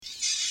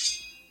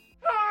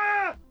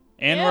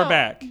And we're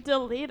back.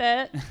 Delete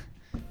it.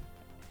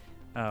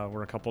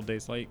 We're a couple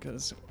days late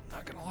because,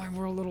 not going to lie,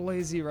 we're a little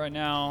lazy right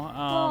now.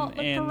 Well,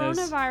 the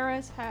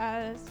coronavirus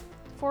has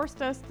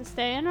forced us to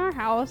stay in our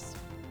house,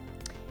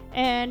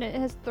 and it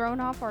has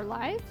thrown off our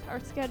life, our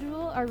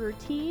schedule, our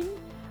routine.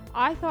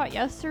 I thought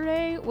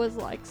yesterday was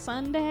like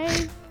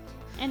Sunday,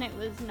 and it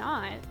was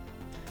not.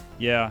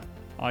 Yeah,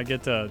 I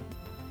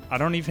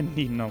don't even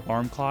need an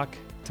alarm clock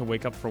to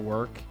wake up for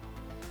work.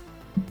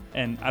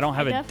 And I don't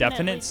have a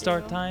definite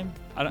start time.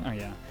 I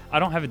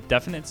don't have a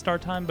definite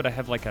start time, but I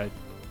have like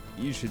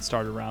you should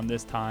start around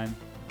this time,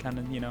 kind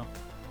of,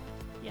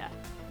 Yeah.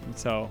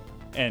 So,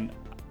 and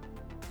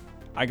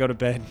I go to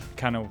bed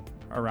kind of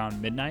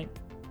around midnight,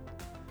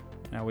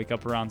 and I wake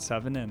up around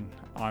 7, and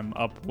I'm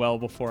up well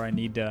before I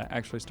need to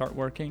actually start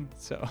working.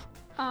 So,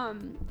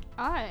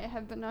 I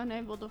have been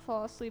unable to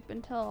fall asleep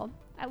until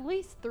at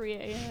least 3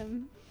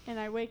 a.m. and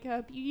I wake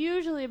up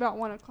usually about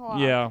 1 o'clock.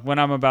 Yeah, when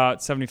I'm about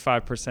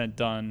 75%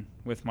 done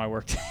with my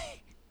workday.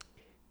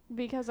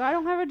 Because I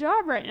don't have a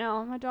job right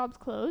now. My job's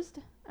closed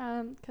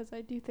because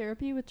I do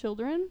therapy with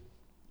children.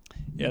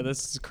 Yeah,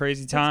 this is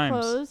crazy times.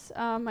 It's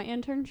closed. My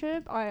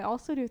internship, I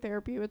also do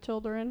therapy with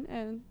children,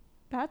 and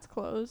that's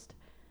closed.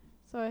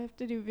 So I have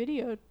to do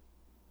video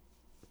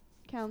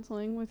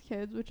counseling with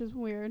kids, which is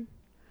weird.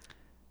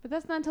 But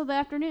that's not until the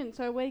afternoon,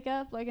 so I wake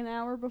up like an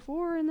hour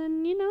before, and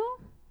then,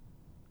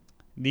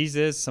 These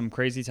is some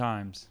crazy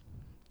times.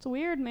 It's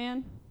weird,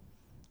 man.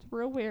 It's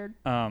real weird.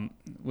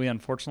 We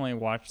unfortunately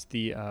watched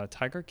the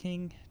Tiger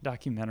King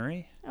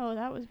documentary. Oh,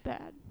 that was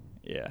bad.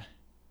 Yeah.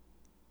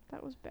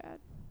 That was bad.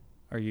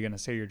 Are you going to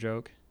say your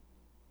joke?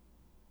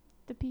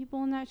 The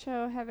people in that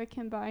show have a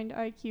combined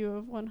IQ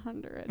of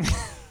 100.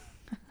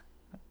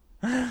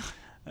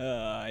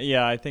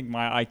 Yeah, I think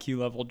my IQ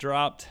level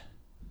dropped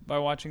by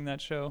watching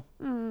that show.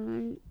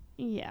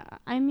 Yeah.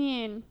 I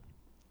mean,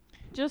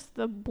 just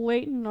the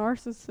blatant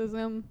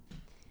narcissism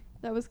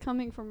that was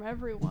coming from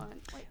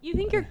everyone. Like, you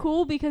think you're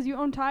cool because you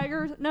own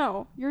tigers?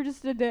 No, you're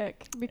just a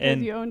dick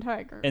because you own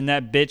tigers. And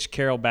that bitch,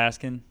 Carol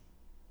Baskin.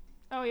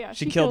 Oh, yeah.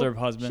 She killed her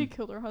husband. She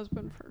killed her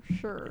husband for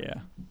sure. Yeah.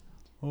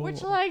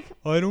 Which, like...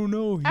 I don't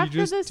know. He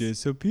just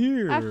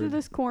disappeared. After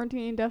this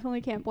quarantine,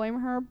 definitely can't blame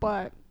her,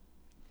 but...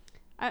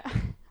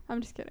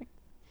 I'm just kidding.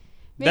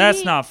 Maybe,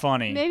 that's not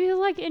funny. Maybe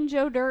like in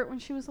Joe Dirt when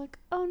she was like,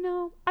 oh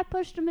no, I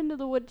pushed him into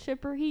the wood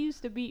chipper. He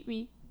used to beat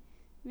me.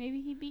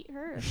 Maybe he beat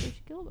her, so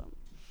she killed him.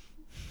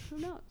 Who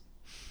knows?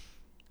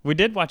 We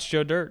did watch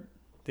Joe Dirt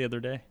the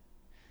other day.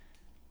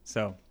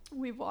 So.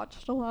 We've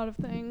watched a lot of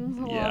things,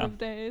 a lot of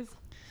days.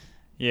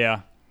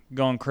 Yeah,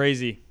 going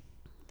crazy.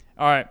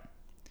 All right.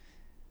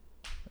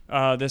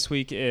 This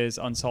week is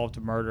Unsolved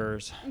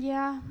Murders.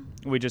 Yeah.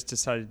 We just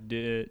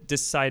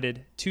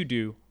decided to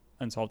do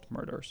Unsolved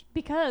Murders.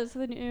 Because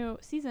the new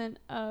season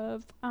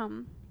of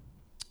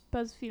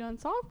BuzzFeed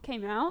Unsolved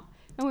came out,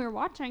 and we were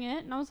watching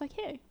it, and I was like,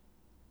 hey.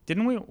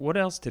 Didn't we? What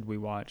else did we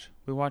watch?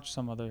 We watched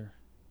some other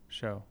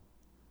show.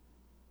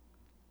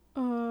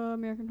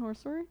 American Horror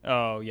Story?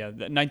 Oh, yeah.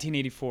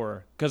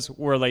 1984. Because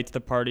we're late to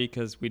the party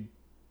because we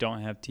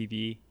don't have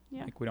TV.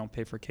 Yeah. Like, we don't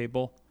pay for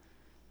cable.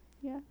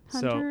 Yeah.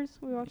 Hunters.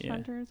 We watched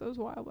Hunters. That was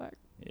a while back.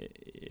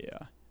 Yeah.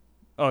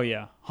 Oh,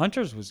 yeah.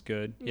 Hunters was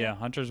good. Yeah,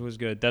 Hunters was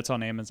good. That's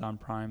on Amazon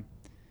Prime.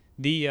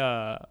 The,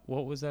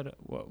 what was that?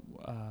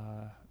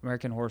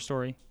 American Horror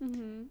Story?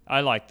 Mm-hmm.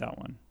 I like that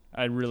one.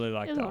 I really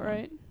like that one.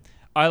 Right.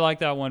 I like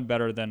that one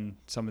better than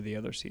some of the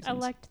other seasons. I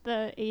liked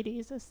the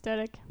 80s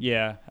aesthetic.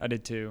 Yeah, I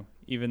did too.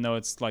 Even though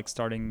it's like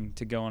starting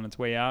to go on its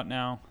way out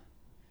now.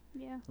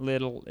 Yeah.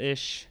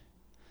 Little-ish.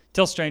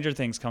 Till Stranger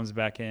Things comes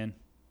back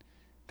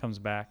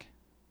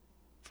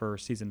for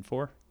season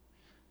 4.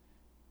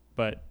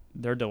 But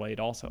they're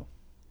delayed also.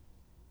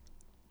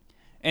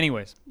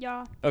 Anyways.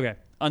 Yeah. Okay.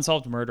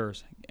 Unsolved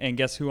Murders. And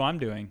guess who I'm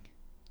doing?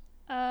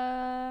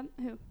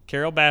 Who?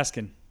 Carol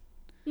Baskin.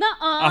 Nuh-uh.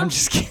 I'm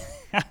just kidding.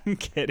 I'm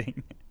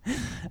kidding.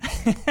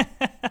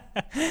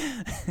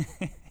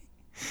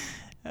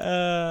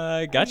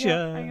 Gotcha.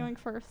 Are you going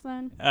first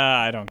then?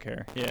 I don't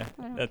care. Yeah.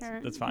 I don't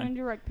care. That's fine. You want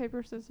to do rock,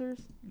 paper, scissors?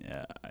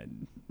 Yeah.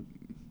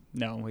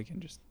 No, we can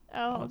just...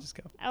 Oh. I'll just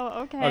go.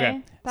 Oh, okay.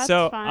 Okay. That's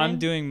so fine. I'm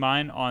doing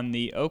mine on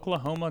the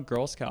Oklahoma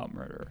Girl Scout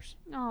murders.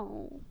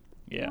 Oh.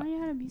 Yeah. Why you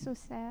gotta be so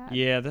sad?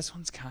 Yeah, this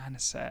one's kind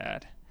of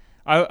sad.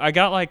 I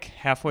got like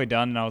halfway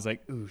done and I was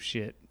like, ooh,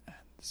 shit.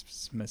 This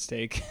is a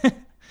mistake.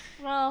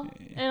 Well,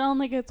 it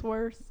only gets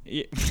worse.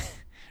 Yeah.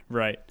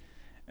 Right.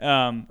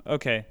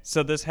 Okay.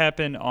 So this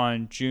happened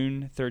on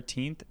June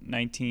 13th,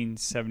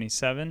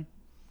 1977.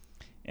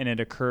 And it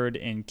occurred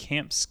in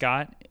Camp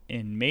Scott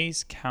in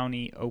Mays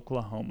County,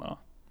 Oklahoma.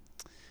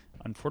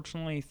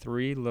 Unfortunately,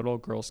 3 little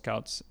Girl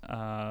Scouts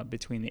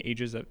between the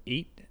ages of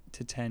 8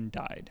 to 10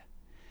 died.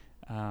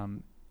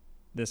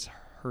 This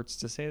hurts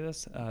to say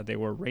this. They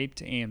were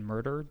raped and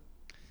murdered.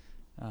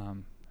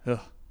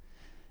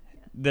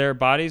 Their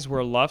bodies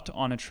were left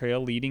on a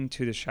trail leading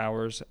to the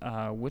showers,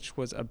 which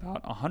was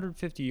about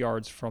 150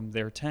 yards from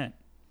their tent.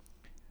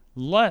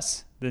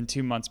 Less than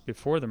 2 months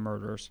before the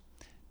murders,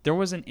 there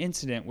was an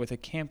incident with a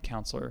camp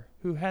counselor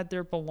who had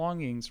their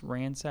belongings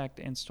ransacked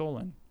and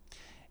stolen.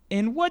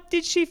 And what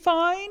did she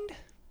find?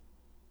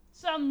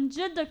 Some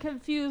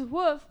gender-confused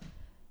wolf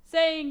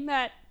saying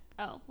that...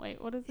 Oh, wait,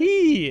 what is it?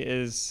 He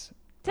is...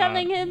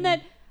 Telling him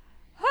that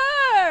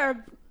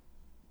her...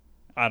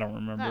 I don't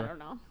remember. I don't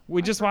know.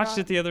 We just watched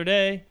it the other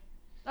day.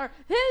 Or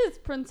his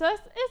princess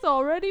is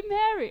already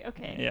married.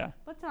 Okay. Yeah.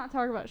 Let's not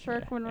talk about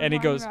Shark when we're and he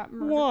talking goes, about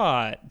murder.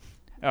 what?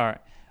 All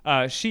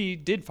right. She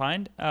did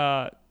find...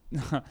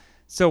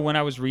 So when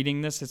I was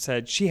reading this, it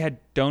said she had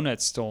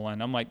donuts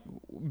stolen. I'm like,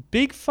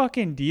 big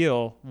fucking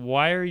deal.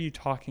 Why are you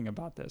talking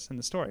about this in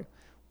the story?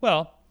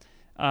 Well,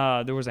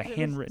 there was a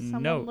handwritten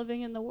someone note.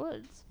 living in the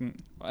woods.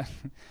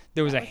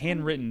 There was a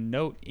handwritten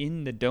note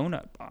in the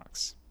donut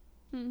box.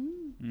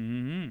 Mm-hmm.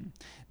 Mm-hmm.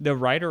 The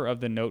writer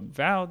of the note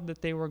vowed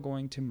that they were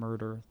going to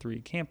murder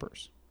 3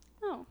 campers.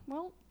 Oh,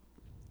 well.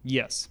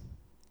 Yes.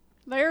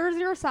 There's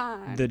your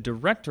sign. The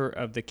director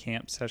of the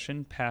camp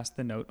session passed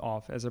the note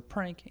off as a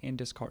prank and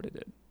discarded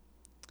it.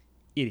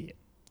 Idiot.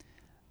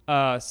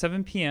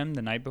 7 p.m.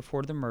 the night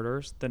before the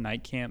murders, the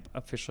night camp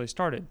officially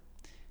started.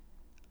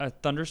 A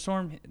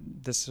thunderstorm.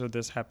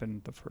 This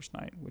happened the first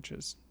night, which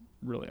is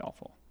really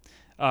awful.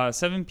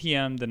 7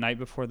 p.m. the night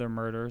before the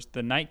murders,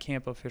 the night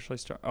camp officially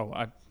started. Oh,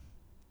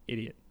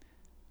 idiot.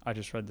 I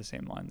just read the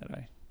same line that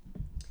I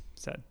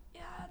said.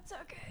 Yeah, it's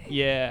okay.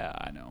 Yeah,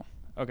 I know.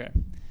 Okay.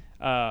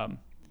 I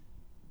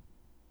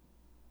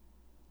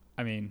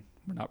mean,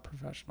 we're not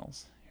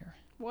professionals here.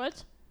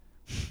 What?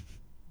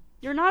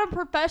 You're not a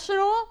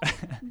professional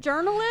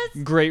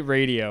journalist? Great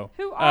radio.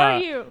 Who are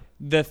you?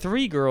 The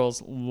 3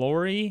 girls,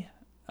 Lori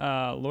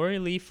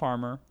Lee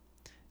Farmer,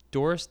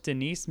 Doris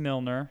Denise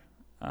Milner,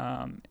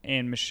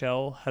 and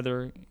Michelle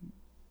Heather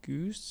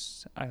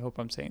Goose. I hope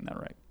I'm saying that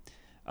right.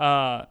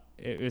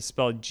 It was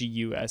spelled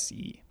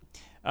Guse.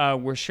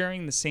 Were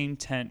sharing the same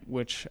tent,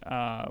 which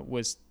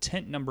was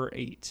tent number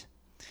 8.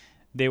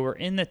 They were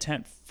in the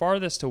tent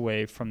farthest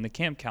away from the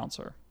camp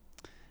counselor.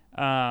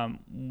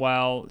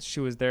 While she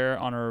was there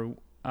on her,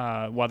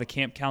 while the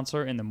camp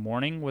counselor in the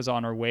morning was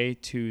on her way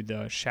to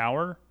the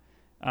shower,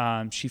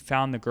 she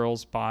found the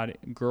girls'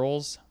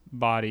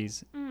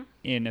 bodies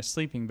in a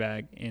sleeping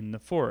bag in the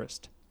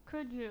forest.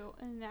 Could you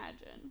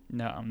imagine?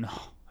 No.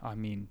 I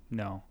mean,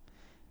 no.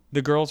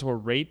 The girls were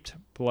raped,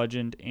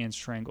 bludgeoned, and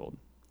strangled.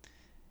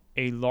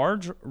 A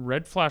large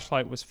red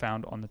flashlight was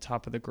found on the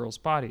top of the girls'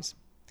 bodies,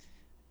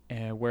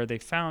 where they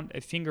found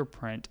a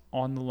fingerprint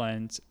on the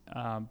lens,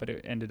 but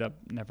it ended up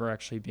never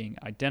actually being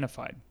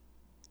identified.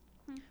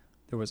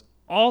 There was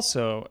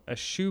also a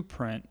shoe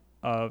print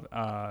of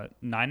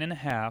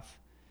 9.5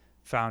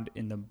 found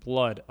in the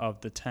blood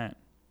of the tent,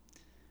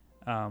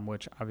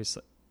 which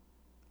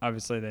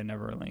obviously they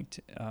never linked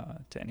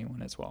to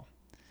anyone as well.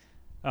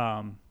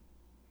 Around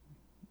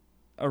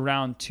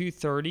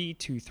 2:30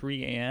 to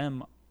 3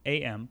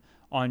 a.m.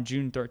 on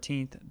June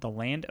 13th, the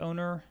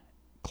landowner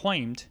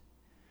claimed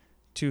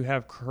to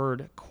have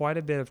heard quite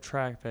a bit of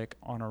traffic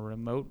on a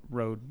remote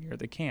road near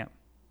the camp.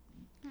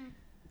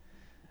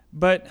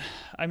 But,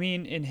 I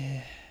mean,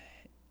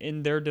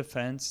 in their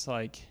defense,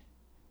 like,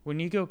 when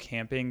you go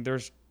camping,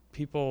 there's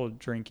people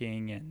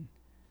drinking and,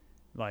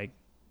 like,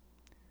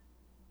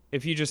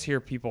 if you just hear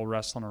people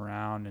wrestling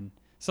around, and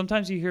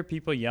sometimes you hear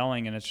people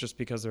yelling and it's just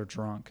because they're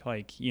drunk,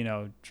 like,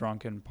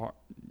 drunk and,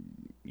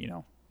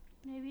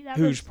 maybe that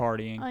who's was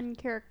partying.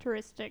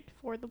 Uncharacteristic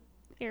for the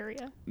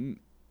area.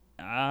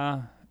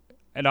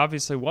 It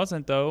obviously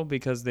wasn't, though,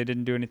 because they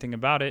didn't do anything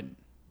about it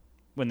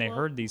when they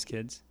heard these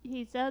kids.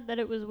 He said that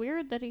it was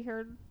weird that he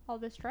heard all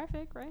this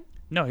traffic, right?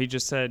 No, he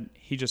just said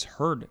he just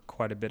heard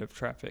quite a bit of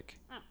traffic.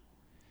 Oh.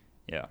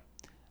 Yeah.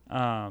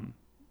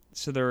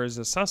 So there is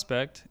a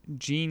suspect,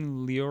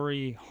 Jean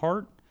Leory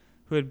Hart,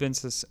 who had been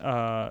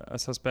a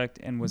suspect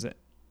and was an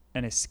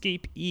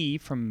escapee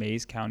from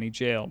Mays County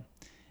Jail.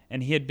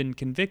 And he had been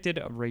convicted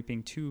of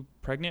raping 2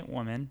 pregnant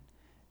women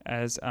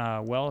as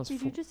well as...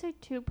 Did you just say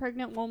 2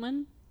 pregnant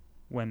women?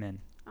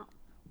 Women. Oh.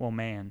 Well,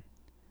 man.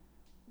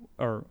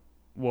 Or,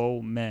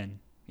 whoa, men.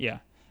 Yeah.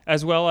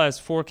 As well as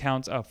 4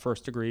 counts of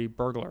first-degree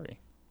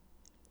burglary.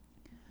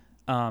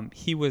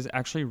 He was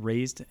actually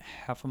raised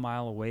half a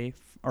mile away,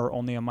 or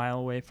only a mile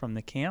away from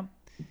the camp.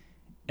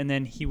 And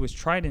then he was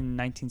tried in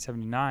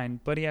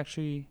 1979, but he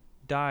actually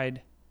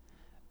died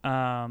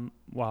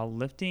while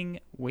lifting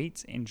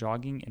weights and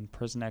jogging in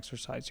prison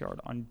exercise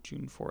yard on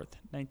June 4th,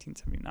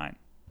 1979.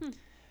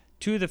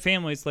 2 of the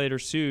families later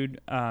sued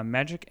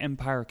Magic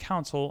Empire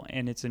Council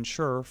and its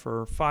insurer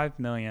for $5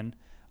 million,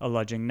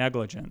 alleging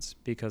negligence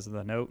because of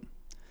the note,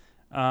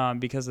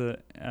 and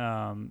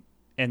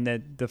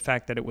the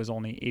fact that it was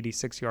only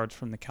 86 yards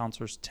from the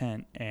counselor's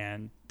tent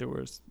and there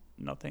was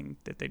nothing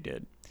that they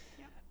did.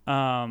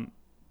 Yeah.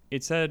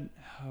 It said,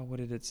 what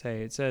did it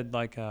say? It said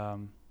like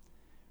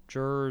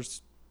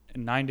jurors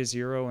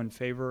 9-0 in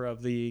favor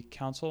of the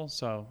council,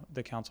 so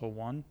the council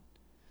won.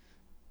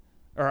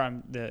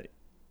 Or the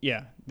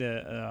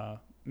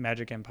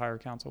Magic Empire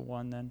Council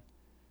won then.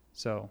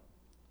 So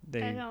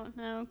they... I don't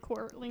know,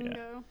 court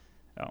lingo.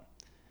 Yeah. Oh.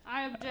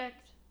 I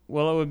object.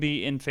 Well, it would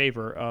be in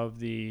favor of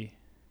the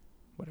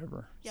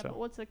whatever. Yeah, so. but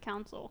what's a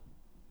council?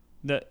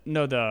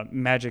 The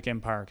Magic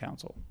Empire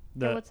Council.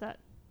 What's that?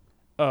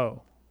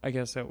 Oh, I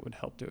guess that would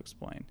help to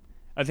explain.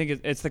 I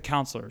think it's the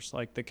counselors,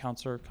 like the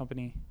counselor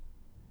company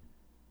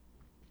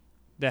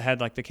that had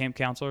like the camp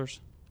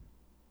counselors.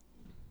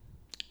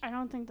 I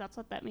don't think that's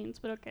what that means,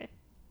 but okay.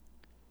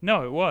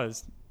 No, it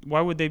was.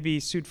 Why would they be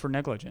sued for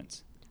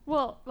negligence?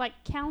 Well, like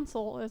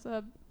counsel is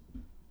a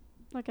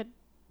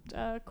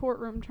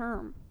courtroom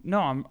term. No,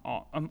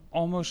 I'm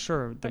almost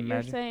sure But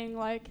you're saying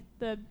like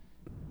the.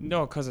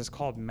 No, because it's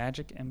called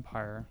Magic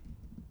Empire.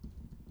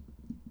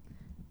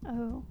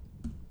 Oh.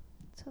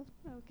 So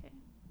okay.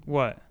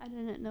 What? I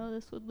didn't know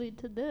this would lead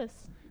to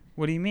this.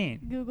 What do you mean?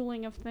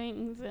 Googling of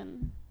things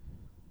and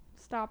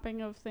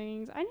stopping of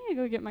things. I need to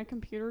go get my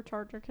computer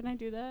charger. Can I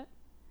do that?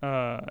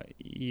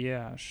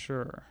 Yeah,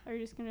 sure. Are you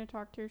just gonna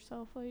talk to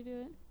yourself while you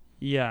do it?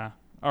 Yeah,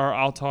 or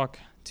I'll talk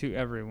to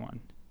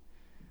everyone.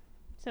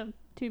 So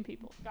 2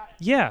 people. Got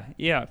it.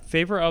 Yeah.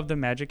 Favor of the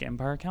Magic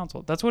Empire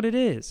Council. That's what it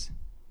is.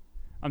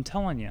 I'm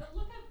telling you. But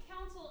look up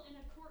counsel in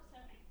a court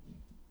setting.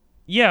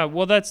 Yeah,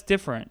 well, that's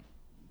different.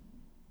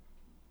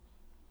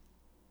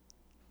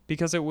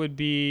 Because it would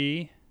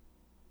be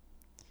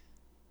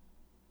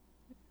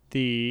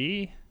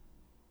the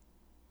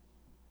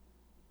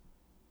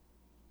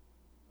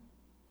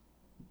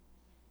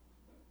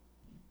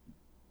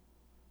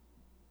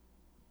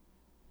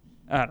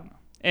I don't know.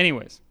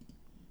 Anyways,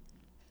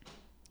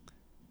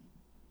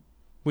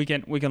 we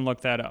can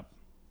look that up.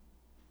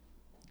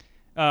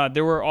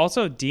 There were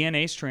also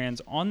DNA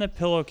strands on the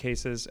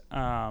pillowcases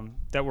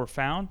that were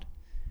found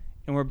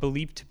and were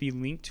believed to be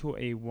linked to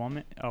a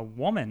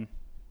woman,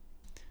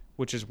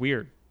 which is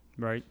weird,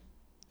 right?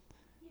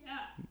 Yeah.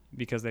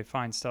 Because they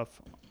find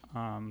stuff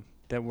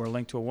that were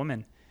linked to a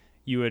woman.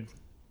 You would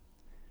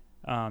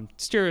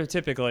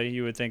stereotypically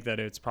you would think that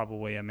it's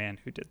probably a man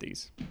who did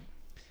these,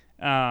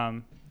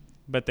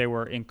 but they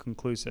were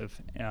inconclusive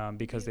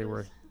because they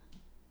were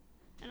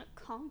an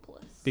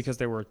accomplice. Because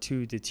they were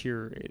too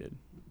deteriorated.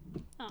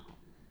 Oh.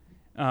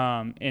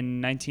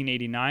 In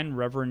 1989,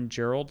 Reverend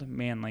Gerald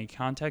Manley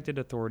contacted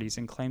authorities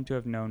and claimed to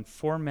have known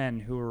 4 men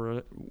who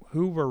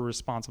were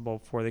responsible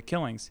for the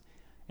killings,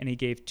 and he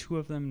gave 2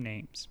 of them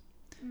names.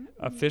 Mm-hmm.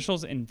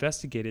 Officials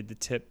investigated the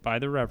tip by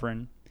the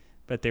Reverend,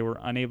 but they were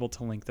unable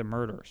to link the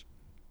murders.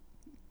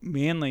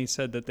 Manley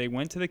said that they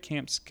went to the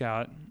Camp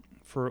Scout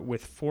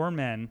with 4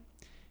 men,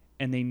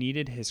 and they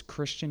needed his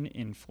Christian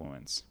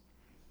influence.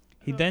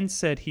 He then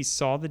said he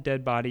saw the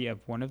dead body of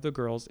one of the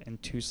girls in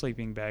 2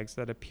 sleeping bags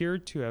that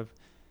appeared to have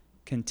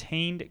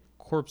contained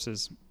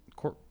corpses.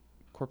 No,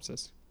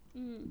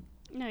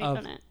 you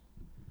didn't.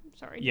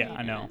 Sorry. Yeah,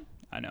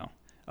 I know.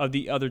 Of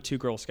the other 2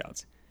 Girl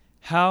Scouts.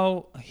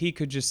 How he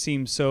could just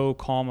seem so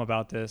calm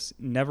about this,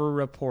 never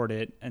report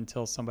it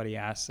until somebody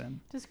asks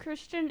him. Does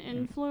Christian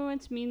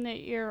influence mean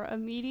that you're a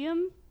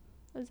medium?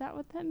 Is that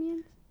what that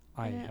means?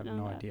 I have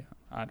no idea.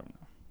 I don't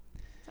know.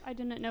 So I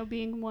didn't know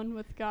being one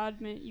with God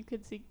meant you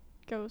could see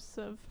ghosts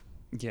of.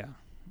 Yeah.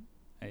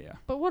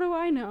 But what do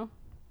I know?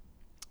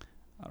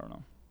 I don't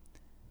know.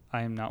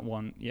 I am not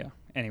one. Yeah.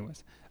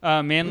 Anyways,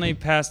 Manley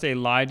passed a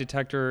lie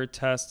detector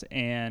test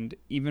and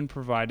even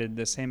provided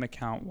the same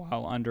account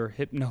while under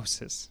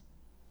hypnosis.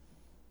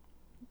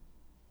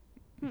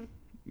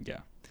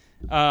 Yeah.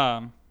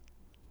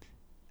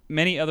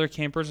 Many other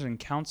campers and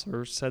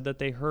counselors said that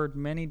they heard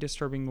many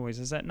disturbing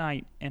noises at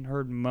night and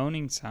heard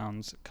moaning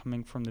sounds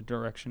coming from the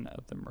direction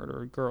of the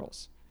murdered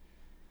girls.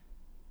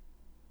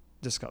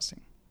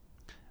 Disgusting.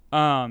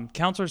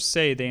 Counselors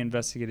say they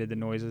investigated the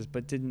noises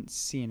but didn't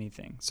see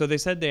anything. So they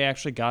said they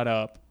actually got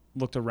up,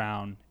 looked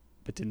around,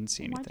 but didn't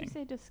see anything. Why'd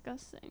you say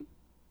disgusting?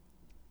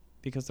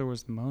 Because there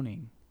was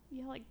moaning.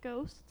 Yeah, like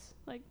ghosts?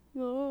 Like,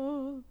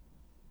 oh.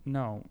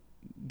 No,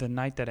 the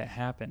night that it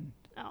happened.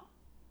 Oh.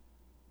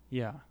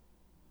 Yeah.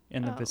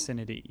 In the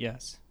vicinity,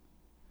 yes.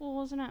 Well,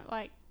 wasn't it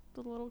like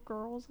the little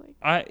girls?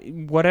 Like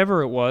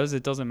whatever it was,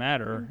 it doesn't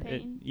matter.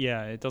 In pain?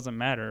 It doesn't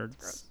matter.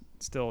 It's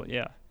still,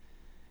 yeah.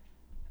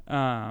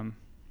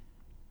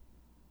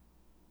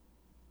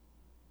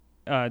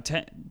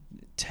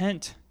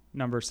 Tent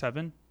number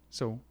 7,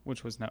 so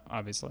which was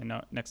obviously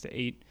not next to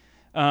 8,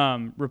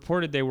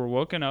 reported they were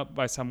woken up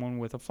by someone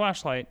with a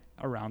flashlight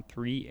around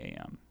 3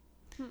 a.m.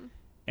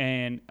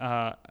 And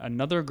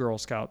another Girl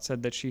Scout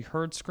said that she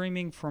heard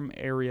screaming from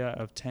area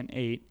of tent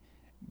 8.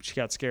 She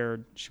got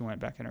scared. She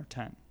went back in her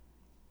tent.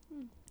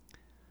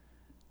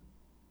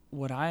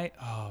 What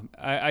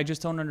I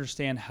just don't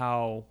understand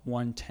how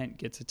one tent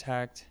gets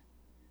attacked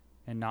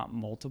and not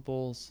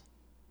multiples.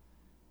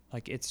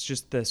 Like, it's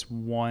just this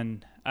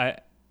one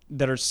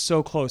that are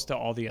so close to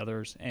all the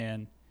others,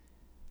 and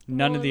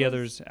none of the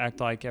others act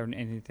like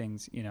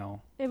anything's,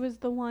 It was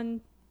the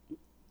one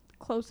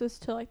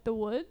closest to, like, the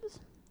woods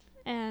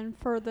and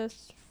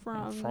furthest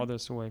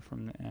away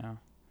from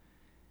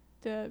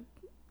the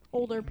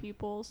older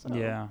people. So.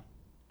 Yeah.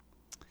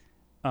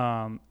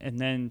 And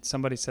then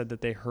somebody said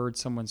that they heard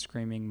someone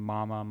screaming,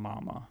 "Mama,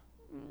 Mama."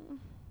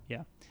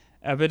 Yeah.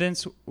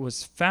 Evidence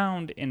was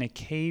found in a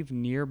cave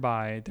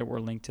nearby that were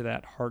linked to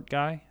that Hart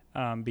guy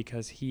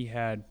because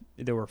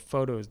there were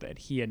photos that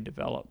he had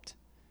developed.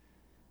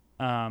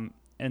 And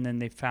and then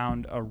they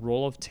found a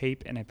roll of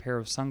tape and a pair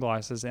of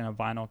sunglasses in a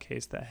vinyl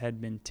case that had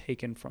been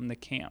taken from the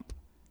camp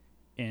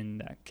in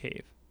that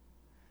cave.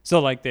 So,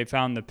 like, they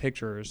found the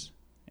pictures.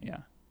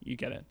 Yeah, you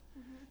get it.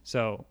 Mm-hmm.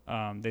 So,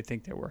 they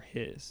think they were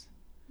his.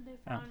 They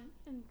found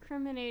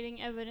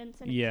incriminating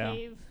evidence in a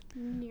cave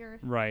near.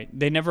 Right.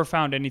 They never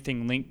found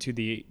anything linked to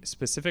the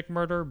specific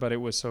murder, but it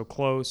was so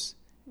close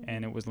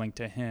and it was linked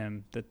to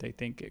him that they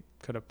think it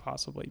could have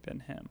possibly been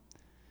him.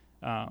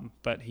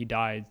 But he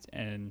died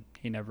and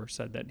he never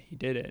said that he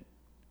did it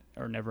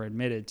or never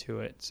admitted to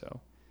it.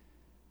 So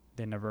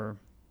they never,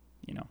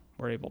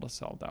 were able to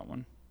solve that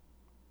one.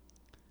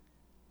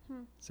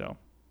 So,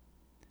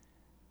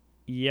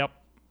 yep.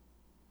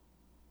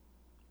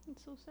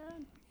 It's so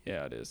sad.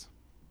 Yeah, it is.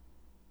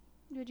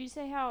 Did you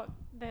say how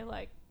they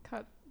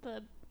cut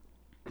the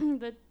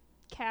the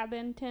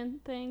cabin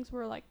tent things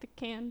were like the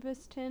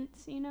canvas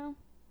tents,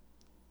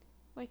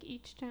 Like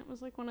each tent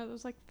was like one of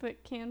those like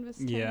thick canvas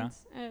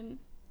tents, and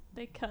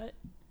they cut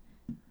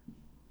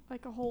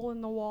like a hole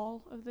in the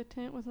wall of the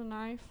tent with a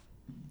knife.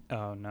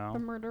 Oh no. The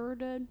murderer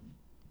did.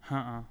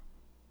 I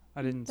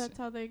didn't. That's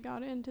how they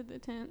got into the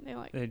tent.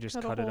 They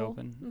just cut it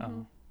open. Mm-hmm.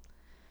 Oh.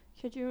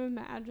 Could you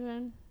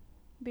imagine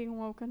being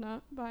woken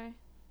up by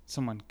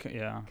someone?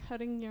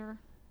 Cutting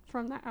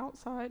from the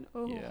outside.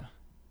 Oh. Yeah.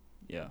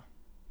 Yeah.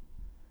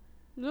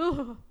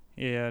 Ugh.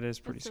 Yeah, it is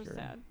pretty scary. That's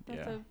so sad.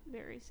 That's a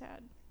very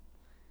sad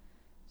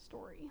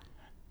story.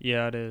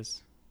 Yeah, it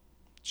is.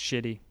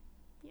 Shitty.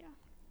 Yeah.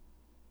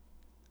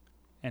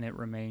 And it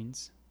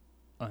remains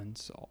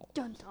unsolved.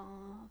 Dun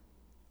dun.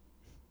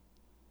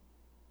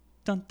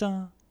 Dun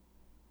dun.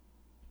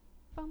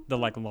 Bum, the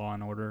like Law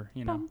and Order,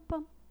 Bum,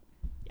 bum.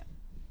 Yep.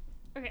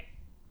 Okay.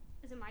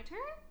 Is it my turn?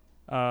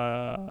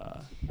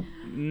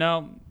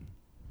 No.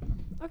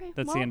 Okay.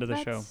 That's the end of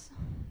the show.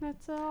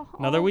 That's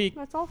another week.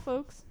 That's all,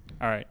 folks.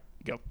 All right,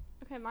 go.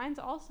 Okay, mine's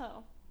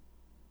also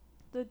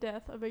the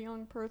death of a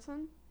young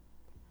person.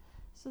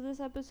 So this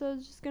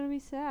episode's just gonna be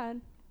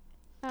sad.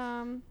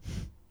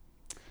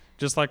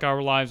 Just like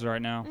our lives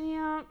right now.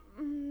 Yeah,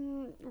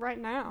 right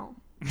now.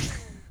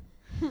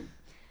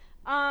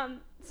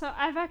 So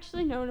I've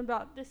actually known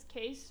about this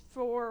case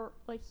for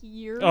like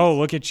years. Oh,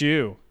 look at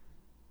you.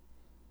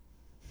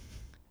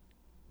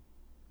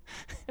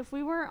 If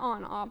we were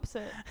on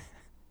opposite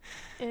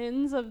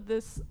ends of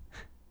this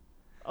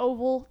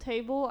oval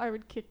table, I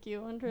would kick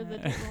you under the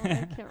table and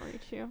I can't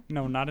reach you.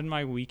 No, not in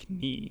my weak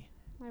knee.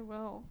 I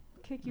will.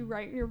 Kick you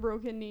right in your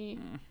broken knee.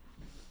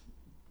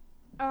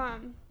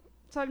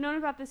 So I've known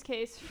about this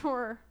case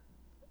for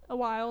a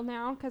while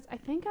now because I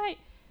think I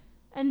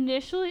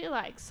initially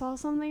saw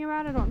something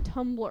about it on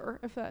Tumblr,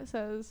 if that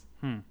says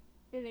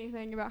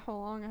anything about how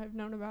long I've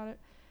known about it.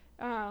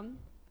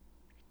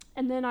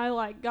 And then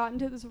I got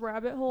into this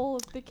rabbit hole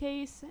of the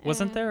case.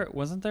 Wasn't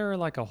there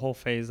like a whole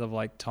phase of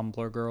like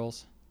Tumblr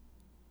girls?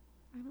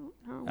 I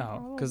don't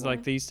know. Oh, because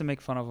they used to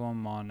make fun of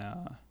them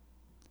on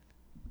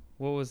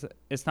what was it?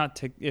 It's not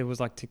it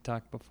was like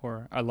TikTok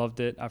before. I loved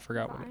it. I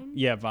forgot Vine? what it.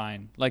 Yeah,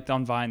 Vine. Like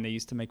on Vine, they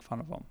used to make fun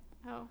of them.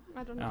 Oh,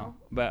 I don't know.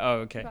 But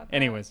okay.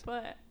 Anyways.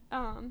 But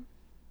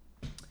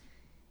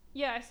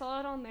yeah, I saw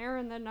it on there,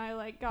 and then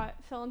I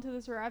fell into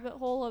this rabbit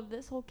hole of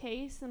this whole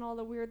case and all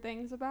the weird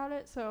things about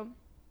it. So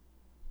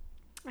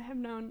I have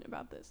known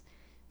about this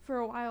for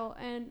a while.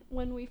 And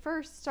when we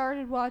first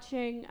started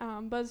watching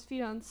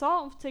BuzzFeed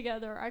Unsolved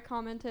together, I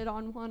commented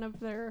on one of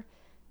their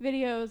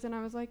videos, and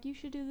I was like, "You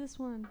should do this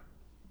one."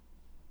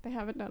 They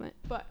haven't done it,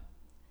 but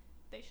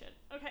they should.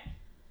 Okay,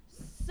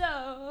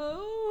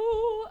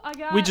 so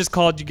We just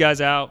called you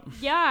guys out.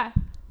 Yeah,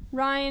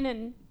 Ryan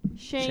and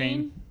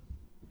Shane.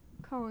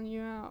 Calling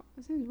you out.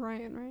 His name's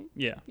Ryan, right?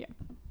 Yeah. Yeah.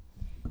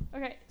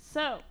 Okay,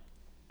 so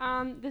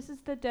this is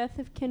the death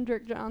of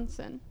Kendrick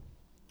Johnson.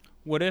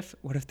 What if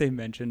they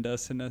mentioned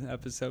us in an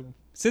episode?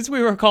 Since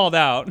we were called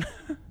out.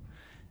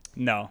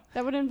 No.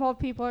 That would involve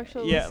people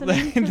actually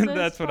listening to this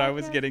that's what podcast. I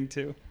was getting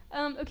to.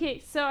 Okay,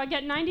 so I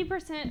get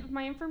 90% of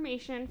my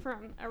information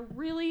from a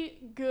really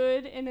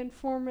good and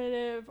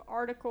informative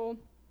article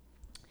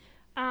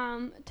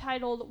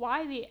titled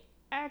 "Why the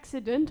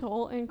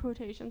Accidental," in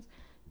quotations,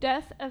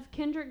 death of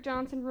Kendrick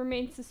Johnson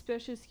remains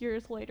suspicious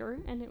years later,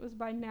 and it was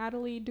by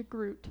Natalie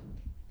DeGroot.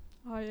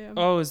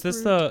 Is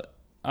this the...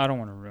 I don't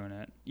want to ruin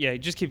it. Yeah,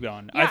 just keep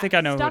going. Yeah, I think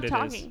I know what it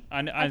talking. is.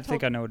 I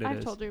think I know what it is.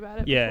 I've told you about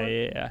it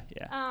Yeah.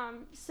 before.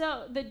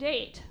 So the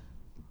date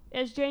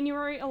is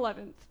January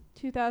 11th,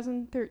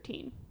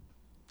 2013.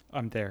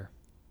 I'm there.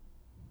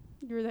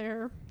 You're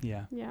there?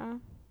 Yeah. Yeah.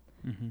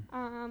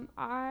 Mm-hmm.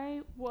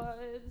 I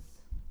was...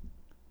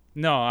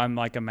 No, I'm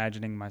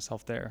imagining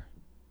myself there.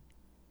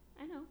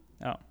 I know.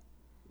 Oh.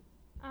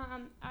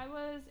 I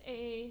was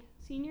a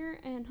senior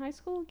in high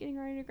school getting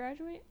ready to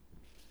graduate.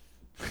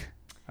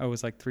 I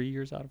was 3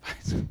 years out of high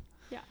school.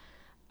 Yeah.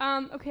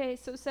 Okay,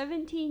 so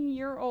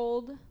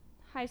 17-year-old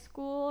high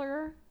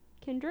schooler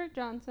Kendrick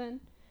Johnson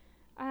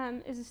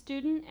is a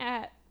student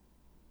at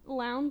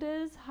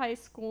Lowndes High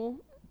School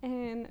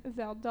in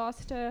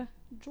Valdosta,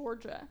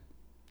 Georgia.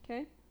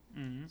 Okay?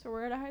 Mm-hmm. So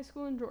we're at a high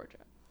school in Georgia.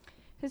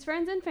 His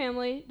friends and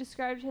family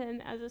described him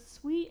as a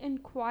sweet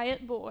and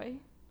quiet boy.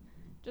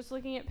 Just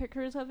looking at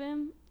pictures of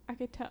him, I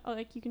could tell,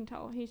 like, you can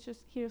tell he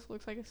just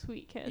looks like a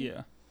sweet kid.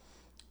 Yeah.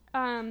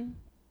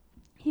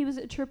 He was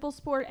a triple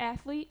sport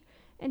athlete,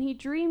 and he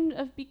dreamed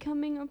of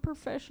becoming a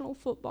professional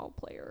football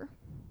player.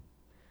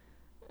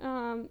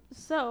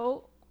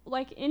 So,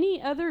 like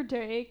any other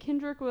day,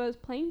 Kendrick was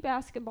playing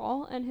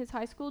basketball in his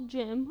high school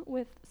gym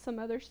with some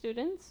other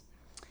students.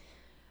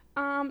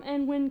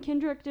 And when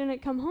Kendrick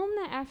didn't come home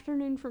that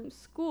afternoon from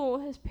school,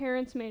 his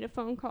parents made a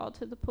phone call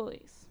to the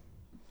police.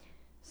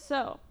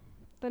 So,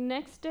 the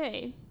next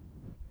day,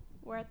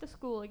 we're at the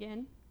school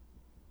again.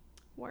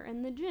 We're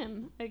in the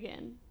gym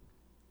again.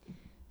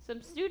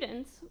 Some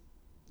students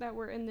that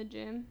were in the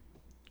gym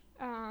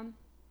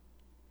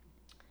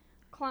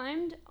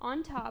climbed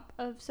on top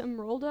of some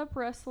rolled up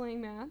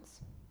wrestling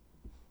mats.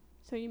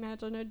 So you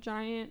imagine a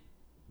giant,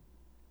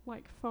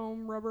 like,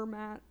 foam rubber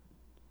mat.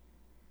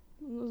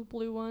 Those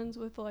blue ones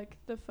with, like,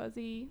 the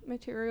fuzzy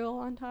material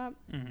on top,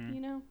 you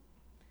know?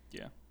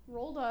 Yeah.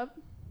 Rolled up,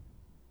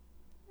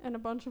 and a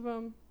bunch of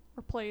them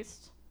are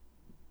placed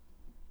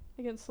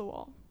against the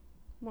wall,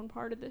 one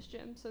part of this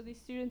gym. So these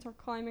students are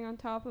climbing on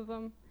top of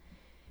them,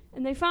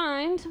 and they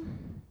find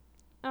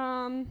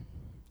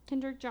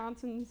Kendrick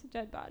Johnson's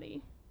dead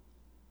body.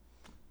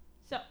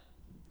 So,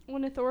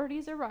 when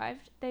authorities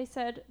arrived, they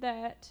said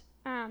that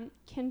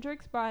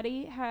Kendrick's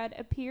body had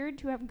appeared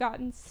to have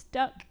gotten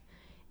stuck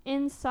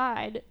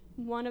inside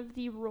one of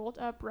the rolled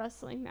up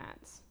wrestling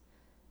mats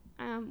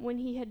when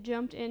he had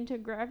jumped in to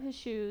grab his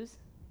shoes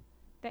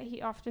that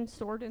he often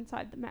stored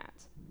inside the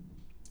mats.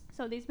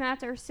 So these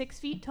mats are 6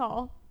 feet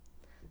tall.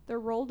 They're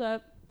rolled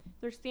up.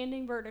 They're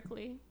standing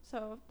vertically.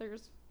 So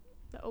there's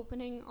the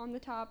opening on the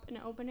top and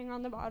an opening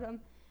on the bottom.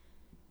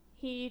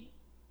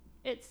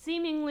 It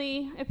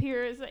seemingly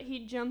appears that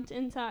he jumped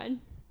inside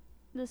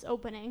this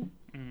opening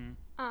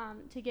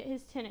to get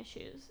his tennis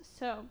shoes.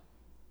 So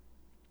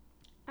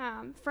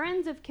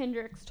friends of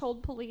Kendrick's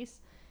told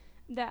police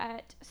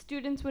that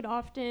students would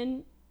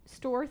often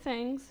store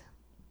things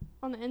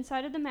on the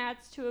inside of the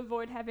mats to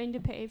avoid having to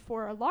pay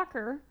for a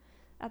locker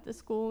at the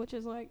school, which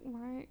is like,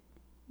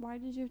 why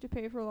did you have to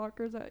pay for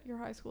lockers at your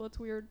high school? It's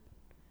weird.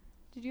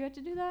 Did you have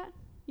to do that?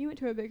 You went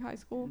to a big high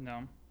school.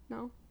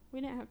 No,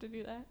 we didn't have to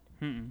do that.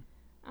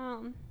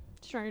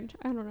 Strange.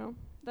 I don't know.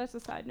 That's a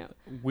side note.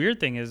 Weird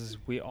thing is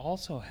we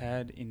also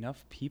had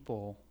enough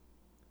people,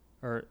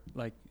 or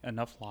like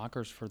enough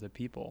lockers for the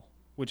people,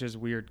 which is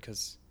weird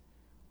because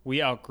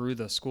we outgrew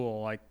the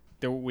school. Like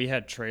we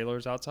had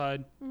trailers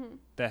outside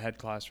that had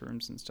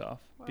classrooms and stuff.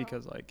 Wow.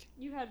 Because like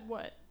you had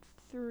what,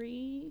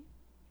 3?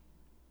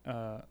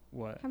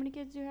 What? How many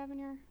kids do you have in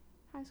your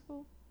high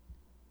school?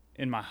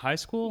 In my high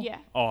school? Yeah.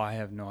 Oh, I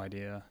have no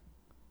idea.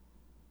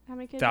 How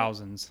many kids?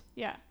 Thousands.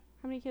 Yeah.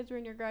 How many kids were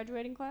in your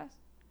graduating class?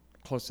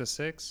 Close to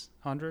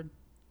 600.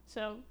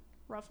 So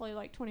roughly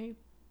like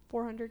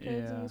 2,400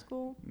 kids in the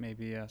school?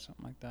 Maybe, yeah,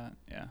 something like that.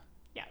 Yeah.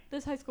 Yeah.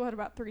 This high school had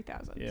about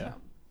 3,000. Yeah. So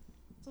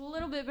it's a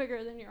little bit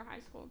bigger than your high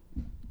school.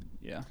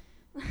 Yeah.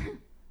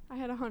 I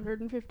had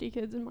 150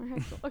 kids in my high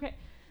school. Okay.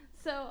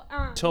 So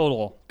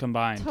total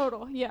combined.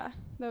 Total, yeah.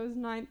 That was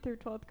 9th through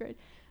 12th grade.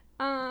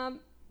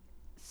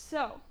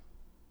 So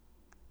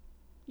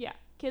yeah,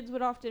 kids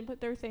would often put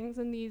their things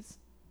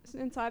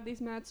inside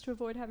these mats to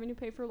avoid having to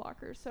pay for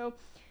lockers. So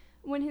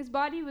when his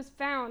body was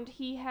found,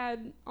 he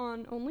had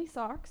on only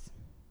socks,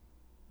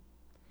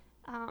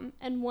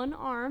 and one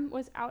arm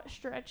was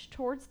outstretched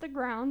towards the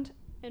ground,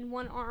 and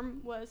one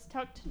arm was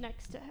tucked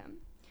next to him.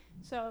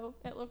 So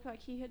it looked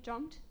like he had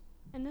jumped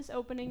in this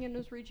opening and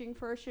was reaching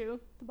for a shoe,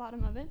 the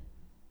bottom of it.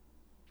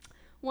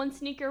 One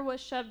sneaker was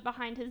shoved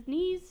behind his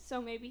knees,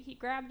 so maybe he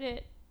grabbed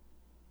it,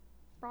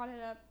 brought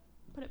it up,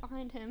 put it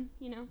behind him,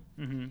 you know.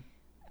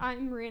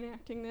 I'm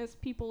reenacting this.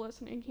 People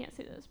listening can't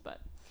see this,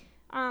 but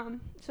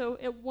so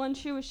one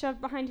shoe was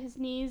shoved behind his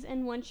knees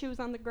and one shoe was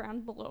on the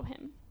ground below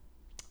him.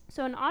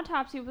 So an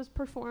autopsy was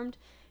performed,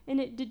 and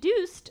it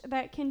deduced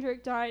that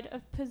Kendrick died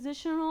of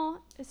positional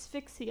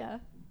asphyxia,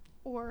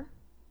 or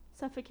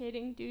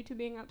suffocating due to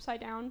being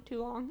upside down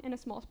too long in a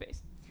small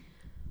space.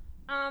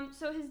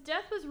 So his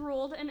death was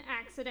ruled an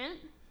accident,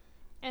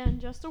 and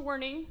just a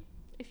warning,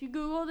 if you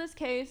Google this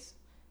case,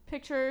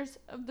 pictures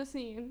of the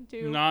scene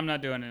No, I'm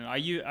not doing it.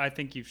 I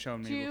think you've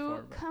shown me before.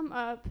 Do come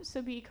up,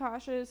 so be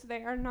cautious.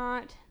 They are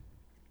not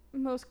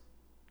most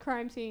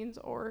crime scenes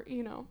or,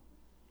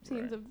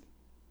 scenes of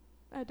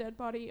a dead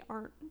body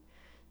aren't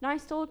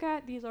nice to look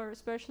at. These are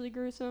especially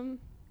gruesome.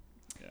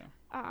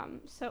 Yeah.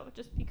 So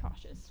just be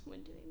cautious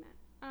when doing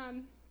that.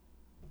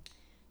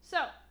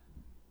 So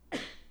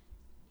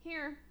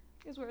here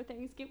is where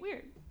things get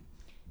weird.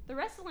 The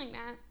wrestling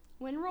mat,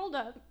 when rolled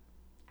up,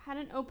 had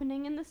an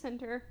opening in the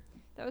center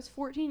that was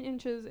 14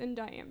 inches in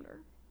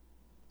diameter,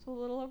 so a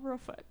little over a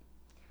foot.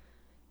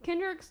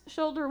 Kendrick's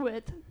shoulder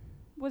width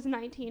was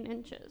 19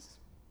 inches.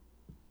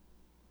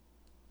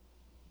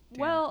 Damn.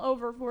 Well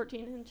over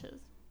 14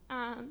 inches.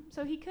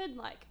 So he could,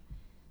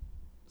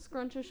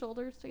 scrunch his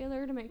shoulders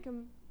together to make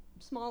them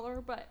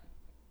smaller, but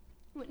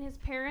When his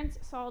parents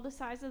saw the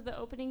size of the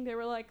opening, they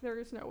were like,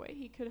 there's no way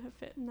he could have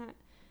fit in that.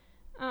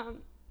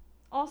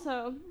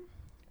 Also,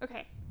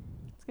 okay,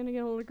 it's going to get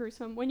a little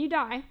gruesome. When you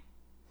die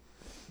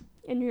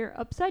and you're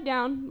upside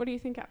down, what do you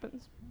think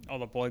happens? All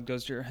the blood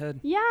goes to your head.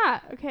 Yeah,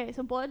 okay,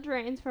 so blood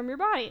drains from your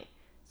body.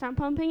 It's not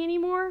pumping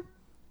anymore.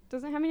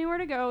 Doesn't have anywhere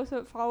to go, so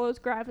it follows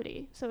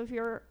gravity. So if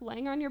you're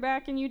laying on your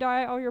back and you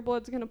die, all your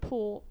blood's going to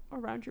pool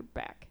around your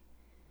back.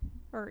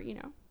 Or,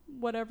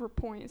 whatever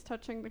point is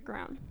touching the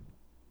ground.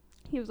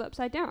 He was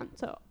upside down,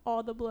 so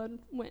all the blood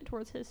went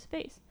towards his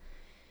face.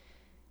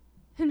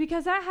 And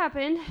because that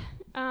happened,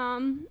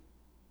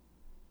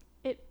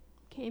 it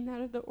came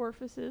out of the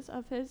orifices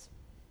of his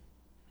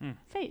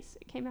face.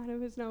 It came out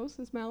of his nose,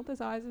 his mouth, his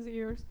eyes, his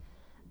ears.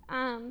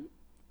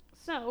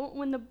 So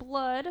when the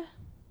blood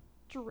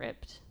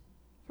dripped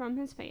from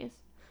his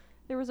face,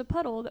 there was a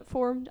puddle that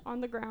formed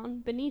on the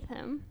ground beneath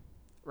him,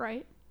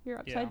 right? You're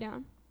upside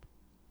down.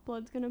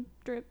 Blood's going to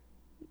drip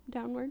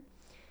downward.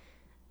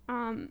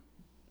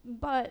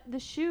 But the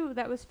shoe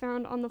that was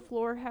found on the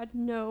floor had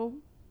no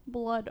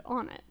blood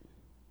on it.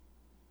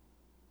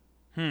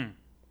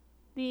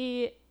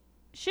 The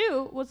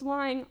shoe was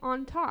lying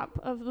on top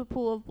of the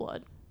pool of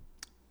blood.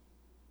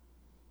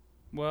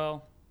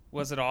 Well,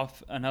 was it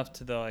off enough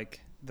to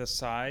the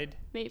side?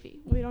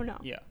 Maybe. We don't know.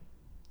 Yeah.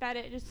 That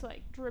it just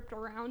dripped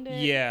around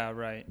it. Yeah,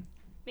 right.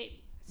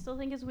 Maybe. Still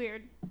think it's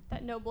weird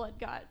that no blood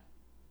got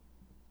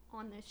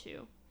on this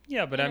shoe.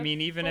 Yeah, but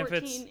even if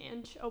it's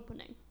 14-inch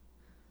opening.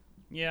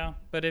 Yeah,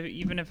 but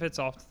even if it's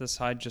off to the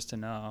side just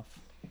enough.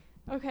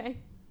 Okay.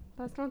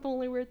 That's not the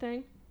only weird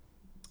thing.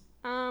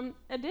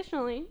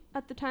 Additionally,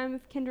 at the time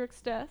of Kendrick's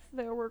death,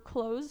 there were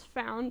clothes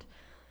found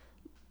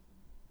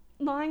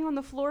lying on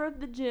the floor of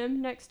the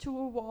gym next to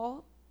a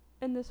wall,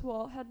 and this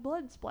wall had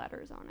blood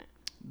splatters on it.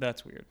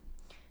 That's weird.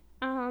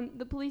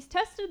 The police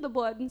tested the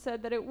blood and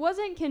said that it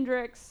wasn't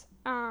Kendrick's,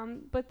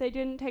 but they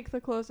didn't take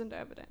the clothes into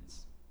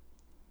evidence.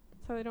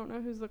 So they don't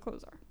know whose the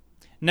clothes are.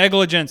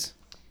 Negligence.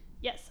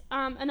 Yes.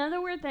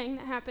 Another weird thing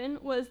that happened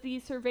was the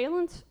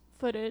surveillance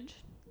footage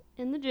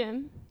in the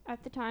gym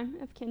at the time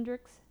of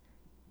Kendrick's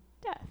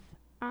death.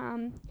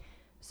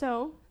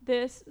 So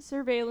this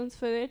surveillance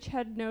footage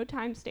had no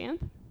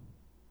timestamp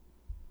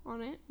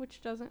on it,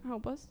 which doesn't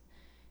help us.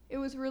 It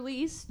was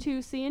released to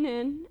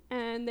CNN,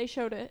 and they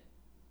showed it.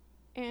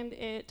 And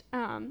it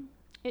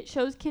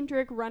shows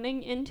Kendrick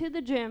running into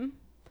the gym,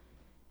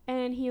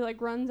 and he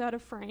runs out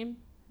of frame.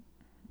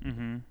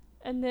 Mm-hmm.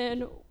 And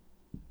then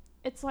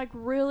it's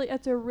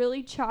it's a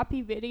really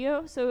choppy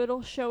video, so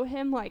it'll show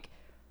him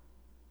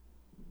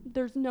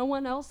there's no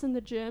one else in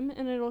the gym,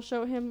 and it'll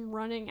show him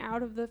running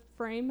out of the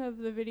frame of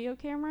the video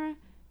camera,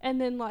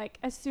 and then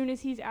as soon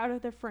as he's out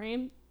of the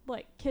frame,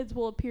 kids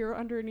will appear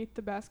underneath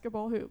the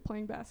basketball hoop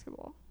playing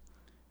basketball.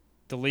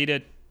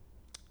 Deleted.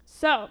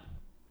 So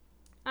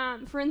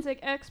forensic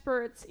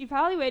experts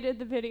evaluated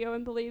the video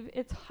and believe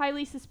it's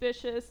highly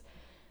suspicious.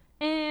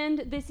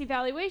 And this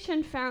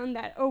evaluation found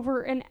that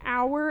over an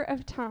hour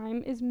of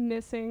time is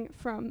missing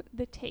from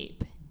the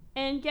tape.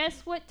 And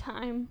guess what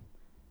time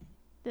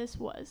this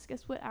was?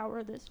 Guess what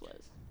hour this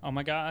was? Oh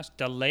my gosh,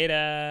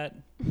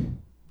 deleted.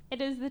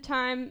 It is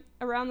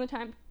around the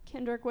time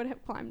Kendrick would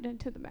have climbed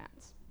into the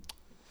mats.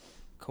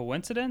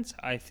 Coincidence?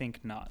 I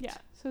think not. Yeah,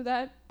 so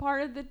that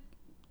part of the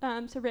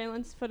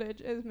surveillance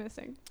footage is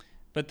missing.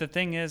 But the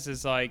thing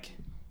is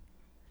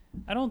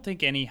I don't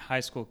think any high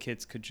school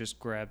kids could just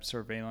grab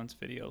surveillance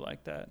video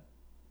like that.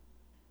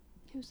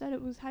 Who said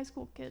it was high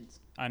school kids?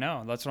 I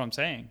know. That's what I'm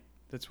saying.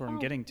 That's where I'm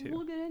getting to.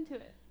 We'll get into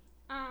it.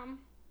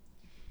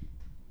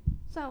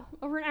 So,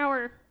 over an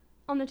hour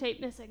on the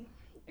tape missing.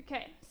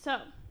 Okay, so.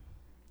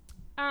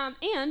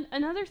 And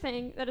another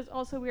thing that is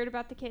also weird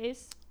about the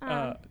case.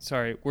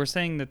 Sorry. We're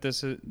saying that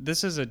this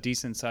is a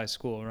decent-sized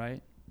school,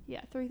 right?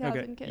 Yeah,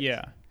 3,000 kids.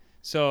 Yeah.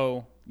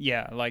 So,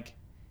 yeah,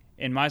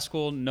 in my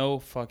school, no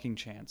fucking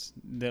chance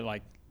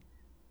that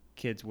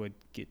kids would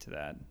get to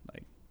that.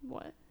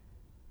 What?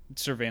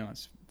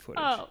 Surveillance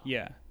footage. Oh.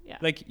 Yeah.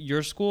 Yeah.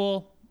 Your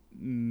school,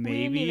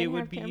 maybe it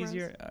would be cameras.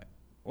 easier.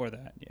 Or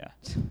that, yeah.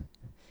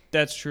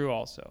 That's true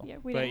also. Yeah,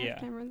 we didn't have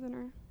cameras in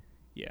our...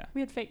 Yeah.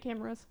 We had fake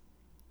cameras.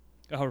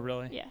 Oh,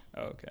 really? Yeah.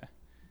 Oh, okay.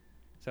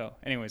 So,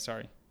 anyway,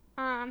 sorry.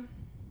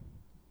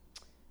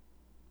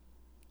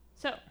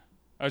 So...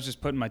 I was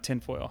just putting my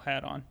tinfoil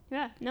hat on.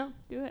 Yeah, no,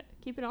 do it.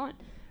 Keep it on.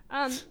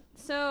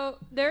 So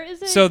there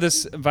is a... So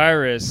this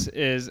virus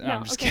is... No,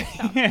 I'm just kidding.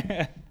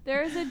 Stop.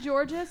 There is a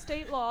Georgia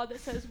state law that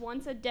says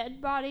once a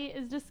dead body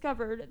is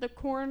discovered, the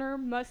coroner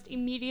must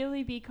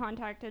immediately be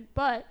contacted.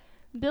 But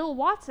Bill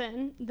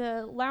Watson,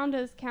 the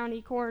Lowndes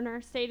County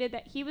coroner, stated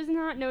that he was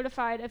not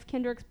notified of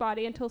Kendrick's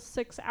body until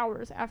 6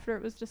 hours after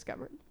it was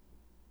discovered.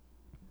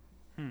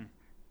 Now,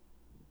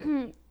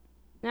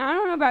 I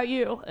don't know about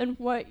you and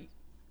what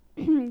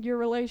your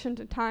relation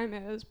to time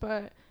is,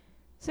 but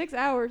 6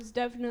 hours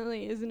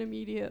definitely isn't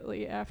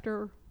immediately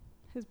after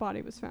his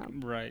body was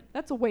found. Right.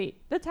 That's a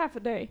wait. That's half a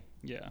day.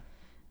 Yeah.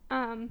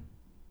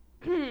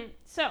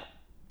 So,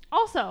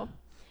 also,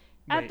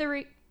 Wait. at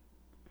the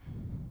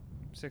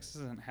 6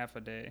 isn't half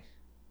a day.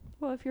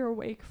 Well, if you're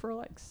awake for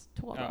like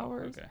 12 Oh,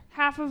 hours. okay.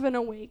 Half of an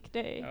awake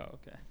day. Oh,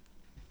 okay.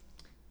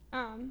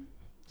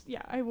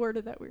 Yeah, I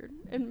worded that weird.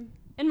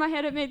 In my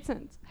head, it made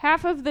sense.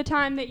 Half of the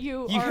time that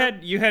you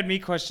had me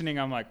questioning.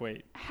 I'm like,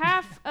 wait.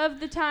 half of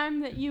the time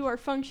that you are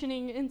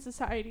functioning in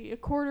society, a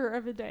quarter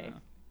of a day.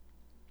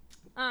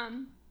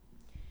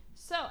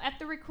 So at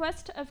the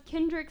request of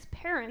Kendrick's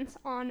parents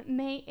on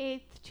May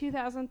 8th,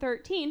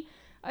 2013,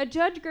 a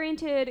judge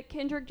granted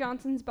Kendrick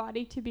Johnson's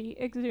body to be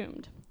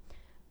exhumed.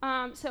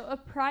 So a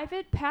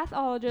private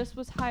pathologist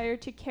was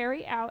hired to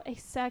carry out a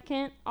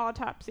second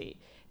autopsy.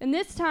 And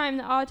this time,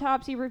 the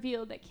autopsy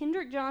revealed that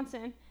Kendrick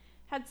Johnson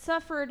had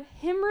suffered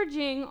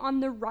hemorrhaging on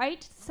the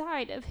right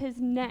side of his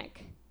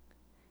neck,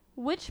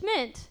 which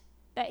meant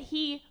that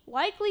he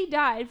likely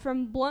died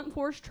from blunt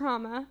force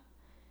trauma.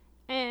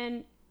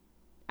 And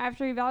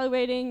after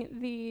evaluating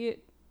the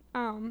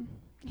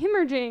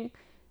hemorrhaging,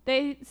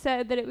 they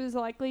said that it was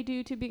likely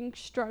due to being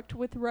struck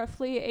with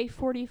roughly a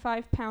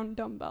 45-pound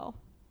dumbbell,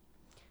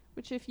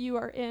 which if you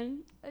are in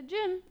a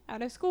gym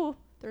at a school,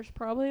 there's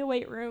probably a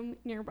weight room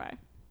nearby.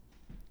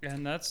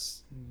 And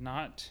that's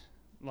not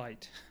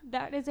light.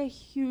 That is a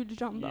huge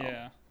dumbbell.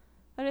 Yeah.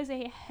 That is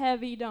a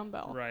heavy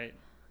dumbbell. Right.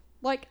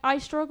 Like, I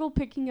struggle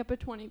picking up a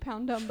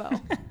 20-pound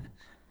dumbbell.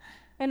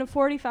 And a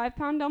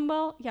 45-pound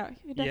dumbbell, yeah.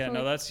 Yeah,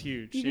 no, that's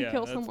huge. You could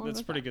kill someone that's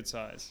with pretty that. good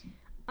size.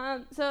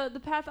 So the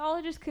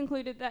pathologist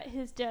concluded that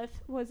his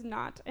death was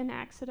not an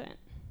accident.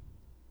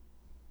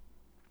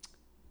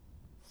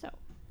 So.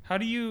 How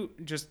do you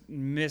just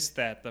miss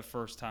that the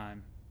first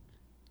time?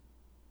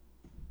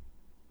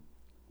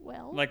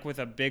 Well. Like with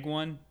a big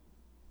one?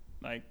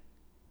 Like,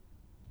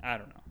 I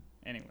don't know.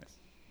 Anyways.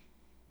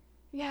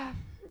 Yeah.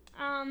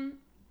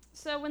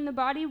 So when the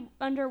body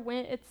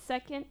underwent its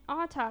second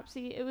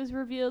autopsy, it was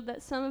revealed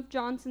that some of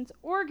Johnson's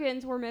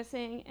organs were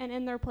missing, and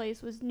in their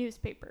place was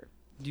newspaper.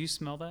 Do you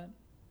smell that?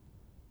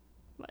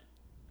 What?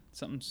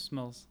 Something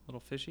smells a little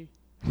fishy.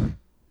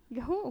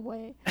 Go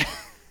away.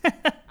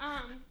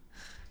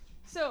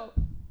 So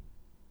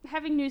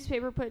having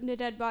newspaper put into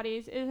dead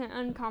bodies isn't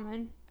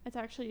uncommon. It's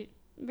actually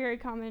very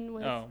common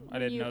with. Oh, I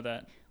didn't know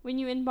that. When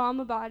you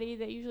embalm a body,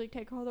 they usually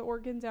take all the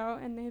organs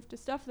out, and they have to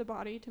stuff the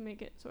body to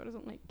make it so it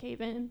doesn't like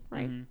cave in,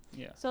 right? Mm-hmm.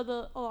 Yeah.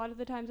 So a lot of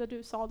the times they'll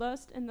do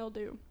sawdust, and they'll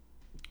do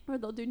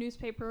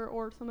newspaper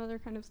or some other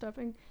kind of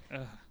stuffing.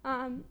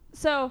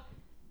 So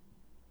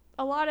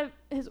a lot of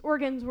his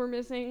organs were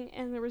missing,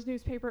 and there was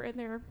newspaper in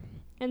there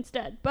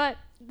instead. But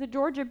the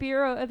Georgia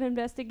Bureau of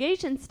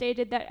Investigation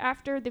stated that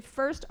after the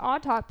first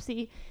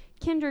autopsy,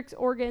 Kendrick's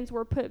organs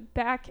were put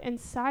back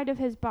inside of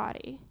his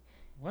body.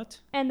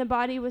 What? And the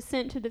body was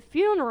sent to the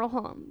funeral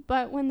home.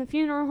 But when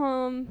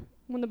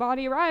the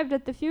body arrived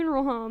at the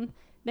funeral home,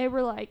 they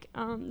were like,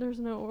 there's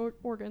no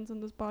organs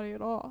in this body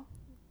at all.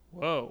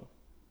 Whoa.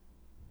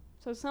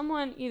 So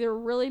someone either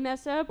really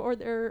messed up or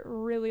they're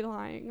really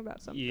lying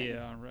about something.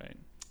 Yeah, right.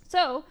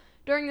 So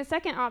during the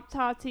second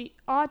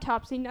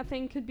autopsy,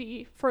 nothing could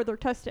be further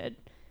tested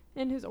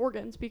in his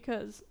organs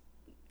because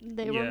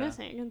they were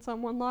missing and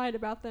someone lied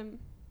about them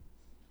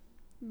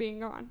being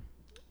gone.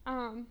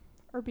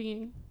 Or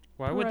being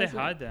Why would present. they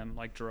hide them?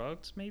 Like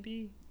drugs,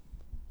 maybe?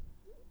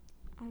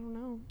 I don't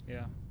know.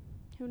 Yeah.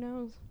 Who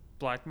knows?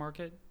 Black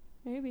market?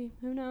 Maybe.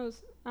 Who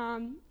knows? All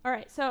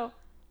right. So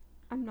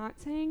I'm not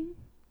saying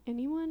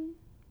anyone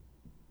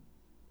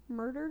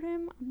murdered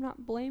him. I'm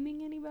not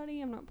blaming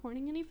anybody. I'm not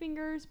pointing any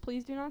fingers.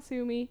 Please do not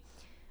sue me.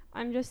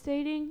 I'm just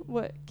stating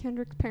what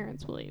Kendrick's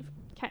parents believe.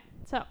 Okay.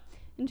 So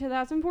in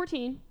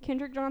 2014,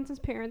 Kendrick Johnson's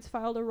parents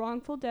filed a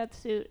wrongful death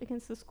suit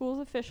against the school's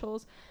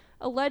officials,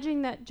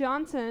 alleging that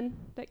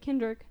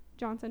Kendrick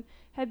Johnson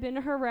had been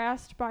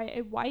harassed by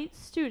a white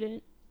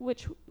student,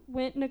 which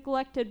went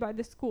neglected by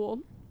the school,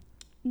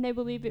 and they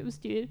believe it was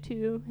due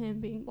to him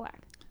being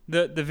black.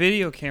 The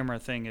video camera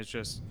thing is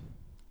just...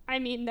 I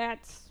mean,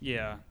 that's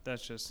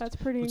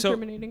pretty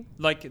incriminating.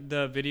 Like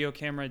the video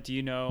camera, do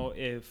you know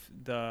if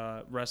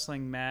the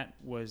wrestling mat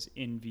was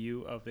in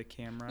view of the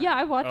camera? Yeah,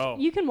 I watched. Oh.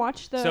 You can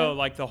watch the... So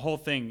like the whole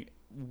thing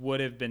would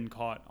have been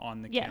caught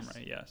on the camera,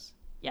 yes.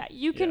 Yeah,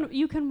 you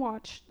can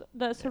watch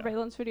the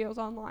surveillance videos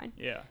online.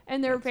 Yeah.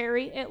 And they're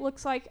it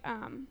looks like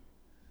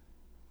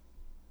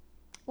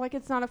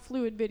it's not a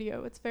fluid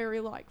video. It's very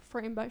like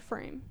frame by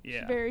frame. Yeah.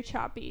 It's very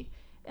choppy.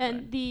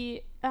 And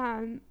the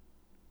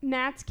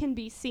mats can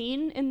be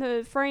seen in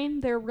the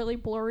frame. They're really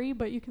blurry,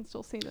 but you can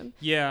still see them.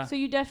 Yeah. So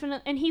you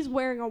definitely... And he's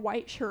wearing a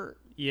white shirt.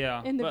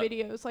 Yeah. In the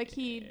videos. Like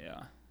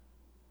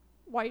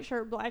white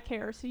shirt, black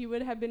hair. So you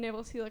would have been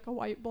able to see like a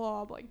white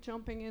blob like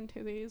jumping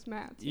into these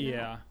mats. You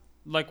know?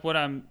 Like what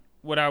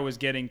I was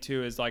getting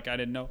to is like I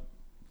didn't know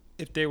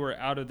if they were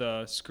out of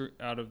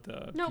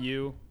the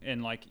view,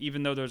 and like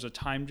even though there's a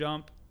time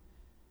jump,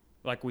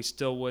 like we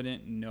still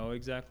wouldn't know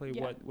exactly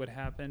what would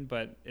happen,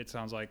 but it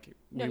sounds like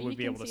we would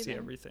be able to see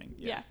everything.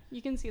 Yeah,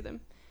 you can see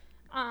them.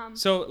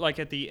 So like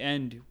at the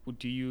end,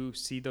 do you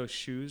see those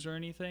shoes or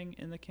anything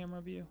in the camera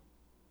view?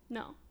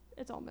 No,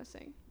 it's all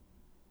missing.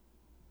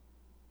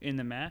 In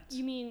the mats?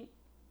 You mean?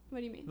 What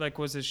do you mean? Like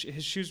was his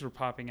shoes were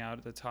popping out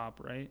at the top,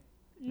 right?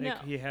 No.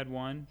 Like, he had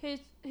one?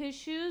 His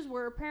shoes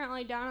were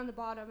apparently down on the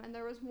bottom, and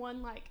there was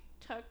one, like,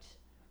 tucked.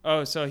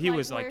 Oh, so he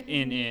was, where like,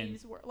 his in.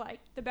 knees were, like,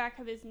 the back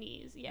of his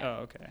knees, yeah.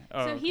 Oh, okay.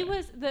 Oh, so okay. he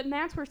was, the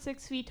mats were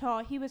 6 feet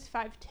tall. He was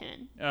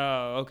 5'10".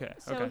 Oh, okay.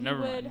 So okay, he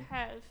never would mind.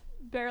 have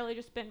barely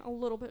just been a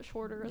little bit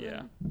shorter.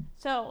 Yeah.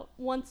 So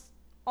once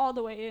all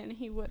the way in,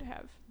 he would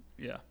have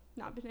Yeah.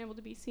 not been able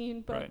to be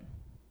seen. But,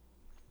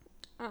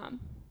 Right.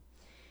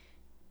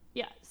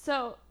 Yeah,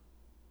 so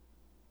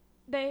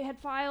they had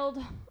filed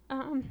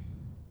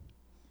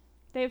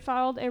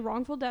a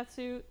wrongful death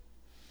suit,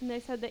 and they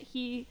said that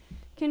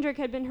Kendrick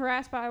had been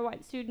harassed by a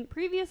white student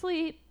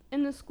previously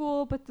in the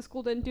school, but the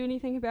school didn't do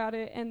anything about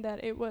it, and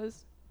that it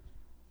was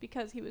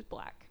because he was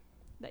black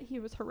that he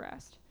was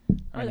harassed,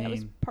 or that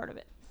was part of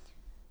it.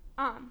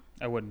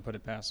 I wouldn't put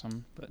it past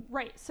him, but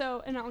Right.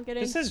 So, and I'll get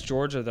into. This is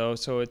Georgia though,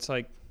 so it's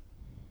like.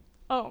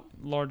 Oh.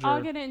 Larger.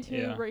 I'll get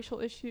into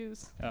racial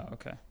issues. Oh,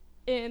 okay.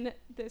 In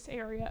this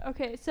area.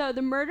 Okay, so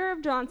the murder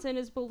of Johnson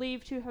is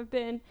believed to have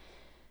been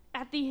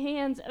at the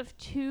hands of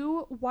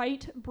 2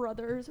 white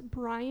brothers,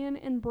 Brian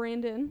and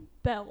Brandon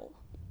Bell.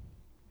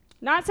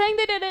 Not saying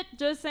they did it,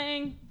 just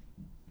saying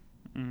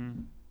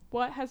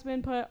what has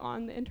been put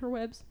on the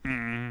interwebs.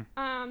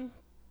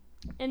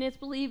 And it's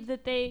believed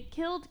that they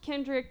killed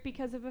Kendrick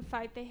because of a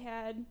fight they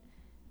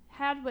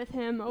had with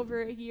him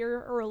over a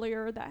year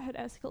earlier that had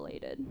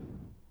escalated.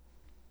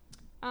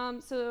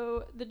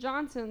 So the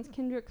Johnsons,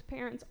 Kendrick's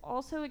parents,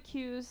 also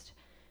accused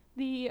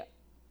the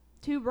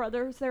 2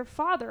 brothers, their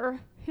father,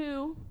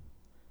 who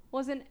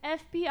was an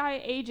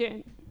FBI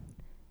agent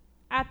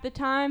at the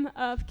time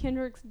of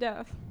Kendrick's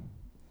death,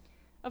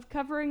 of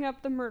covering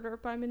up the murder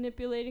by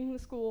manipulating the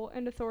school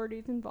and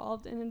authorities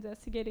involved in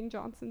investigating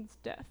Johnson's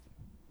death.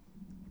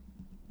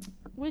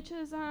 Which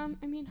is,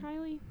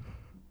 highly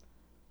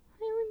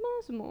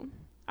possible.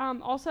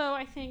 Also,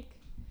 I think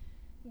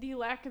the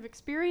lack of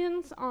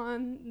experience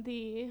on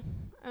the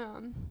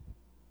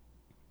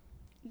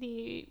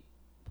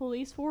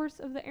police force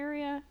of the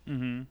area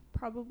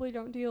probably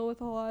don't deal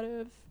with a lot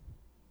of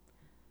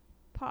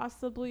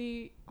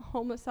possibly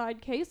homicide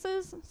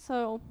cases.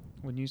 So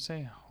when you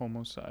say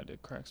homicide,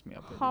 it cracks me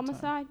up.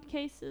 Homicide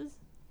cases.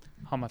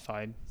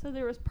 Homicide. So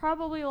there was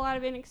probably a lot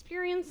of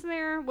inexperience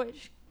there,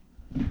 which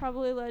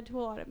probably led to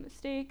a lot of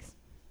mistakes.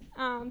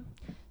 So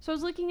I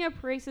was looking up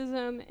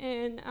racism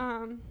in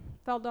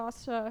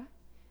Valdosta.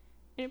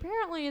 And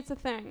apparently it's a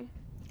thing.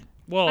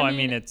 Well, I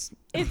mean it's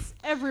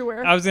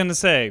everywhere. I was going to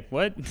say,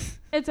 what?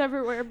 It's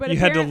everywhere, but you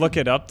had to look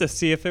it up to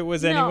see if it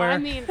was anywhere? No, I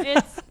mean,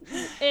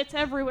 it's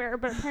everywhere,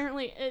 but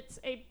apparently it's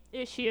a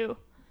issue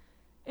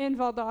in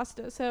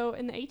Valdosta. So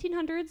in the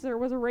 1800s, there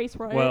was a race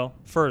riot. Well,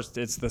 first,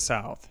 it's the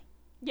South.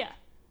 Yeah,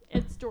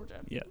 it's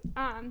Georgia. Yeah.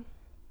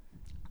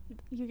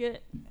 You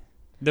get...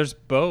 There's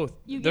both.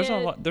 There's a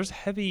lot. There's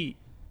heavy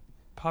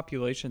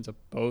populations of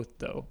both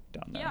though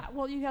down there. Yeah,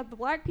 well, you have the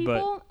black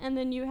people, and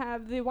then you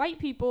have the white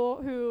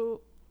people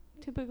who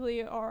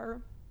typically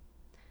are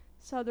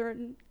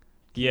Southern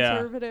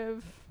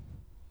conservative.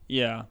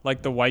 Yeah,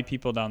 like the white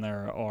people down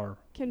there are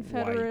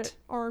Confederate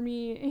white.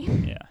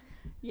 Army.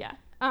 Yeah.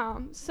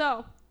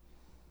 So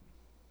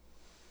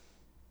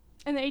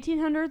in the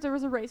 1800s there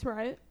was a race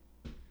riot.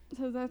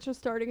 So that's just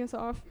starting us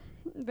off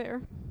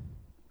there.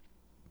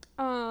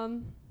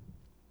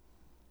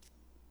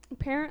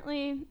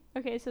 Apparently,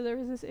 okay, so there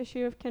was this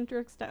issue of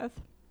Kendrick's death.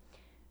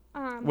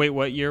 Wait,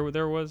 what year was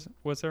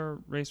there a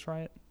race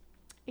riot?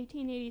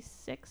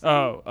 1886.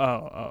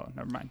 Oh,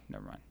 never mind.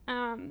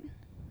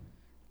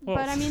 Well,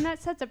 but I mean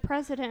that sets a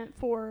precedent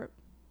for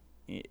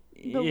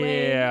the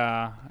way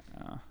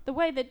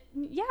that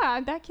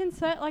that can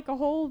set like a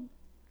whole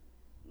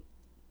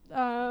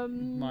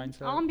mindset,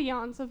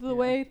 ambiance of the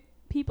way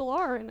people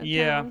are in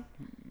a town.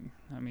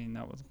 I mean,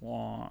 that was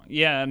long.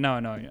 Yeah, no.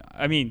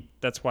 I mean,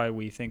 that's why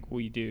we think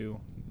we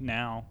do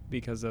now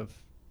because of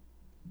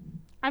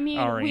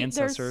our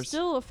ancestors. There's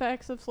still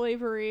effects of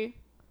slavery.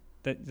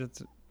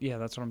 That's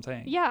what I'm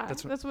saying. Yeah,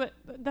 that's what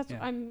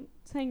I'm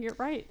saying. You're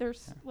right.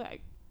 There's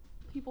like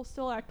people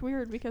still act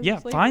weird because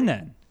of slavery. Fine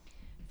then.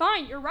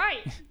 Fine, you're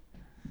right.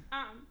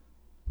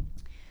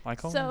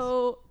 Like always.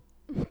 So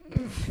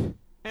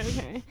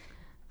okay.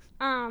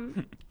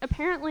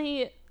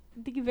 Apparently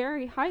the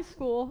very high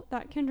school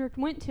that Kendrick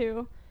went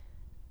to,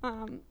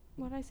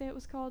 what did I say it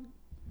was called?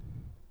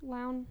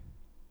 Lowndes?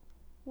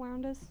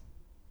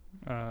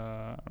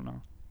 I don't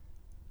know.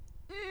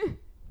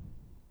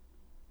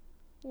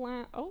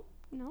 Oh,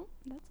 no,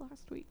 that's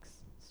last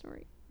week's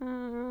story.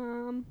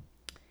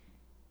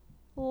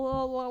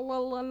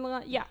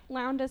 Yeah,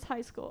 Lowndes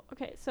High School.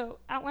 Okay, so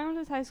at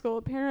Lowndes High School,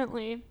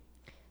 apparently,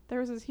 there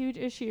was this huge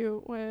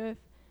issue with,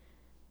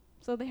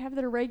 so they have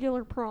their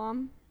regular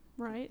prom,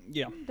 right?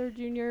 Yeah. Their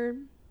junior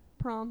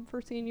prom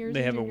for seniors.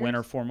 They have a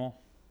winter formal?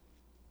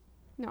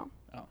 No.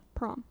 Oh.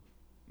 Prom.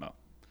 Oh.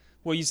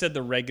 Well, you said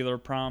the regular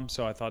prom,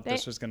 so I thought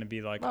this was going to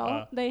be like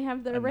they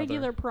have their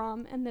regular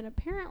prom, and then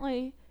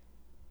apparently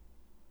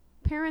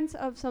parents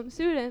of some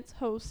students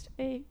host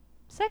a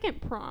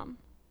second prom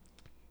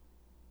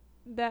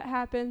that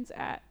happens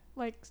at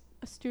like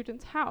a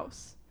student's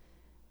house.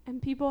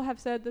 And people have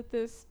said that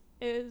this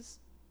is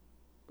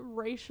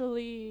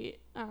racially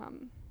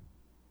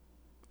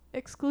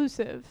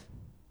exclusive.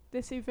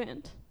 This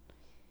event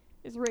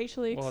is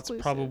racially exclusive. Well,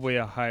 it's probably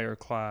a higher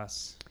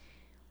class.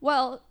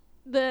 Well,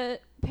 the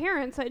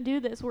parents that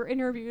do this were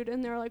interviewed,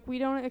 and they're like, we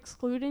don't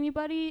exclude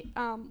anybody.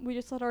 We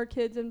just let our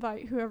kids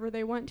invite whoever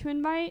they want to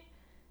invite.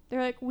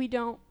 They're like, we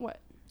don't, what?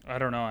 I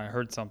don't know. I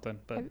heard something,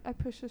 but... I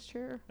pushed this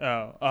chair.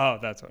 Oh,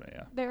 that's what,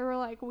 yeah. They were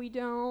like, we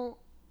don't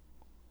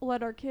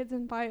let our kids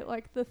invite,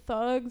 like, the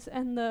thugs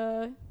and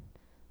the,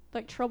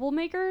 like,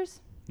 troublemakers.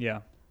 Yeah.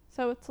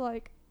 So it's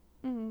like,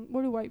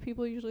 what do white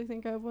people usually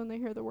think of when they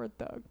hear the word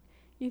thug?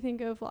 You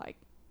think of, like,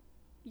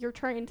 you're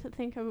trained to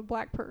think of a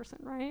black person,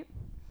 right?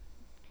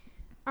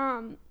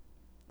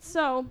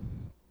 So,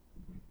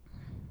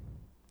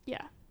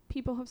 yeah,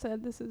 people have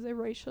said this is a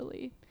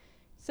racially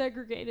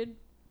segregated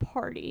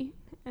party,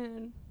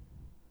 and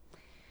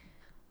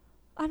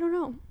I don't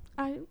know.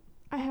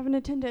 I haven't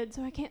attended,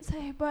 so I can't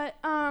say. But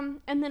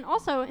and then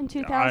also in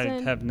 2000,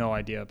 I have no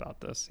idea about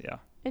this. Yeah.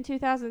 In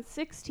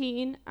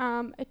 2016,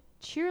 a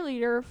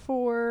cheerleader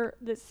for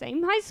the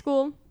same high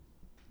school,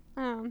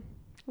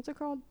 what's it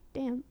called?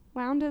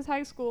 Lowndes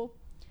High School.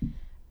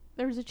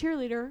 There was a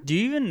cheerleader. Do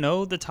you even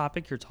know the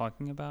topic you're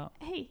talking about?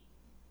 Hey,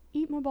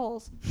 eat my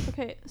balls.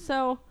 Okay,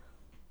 so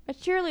a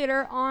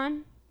cheerleader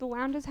on the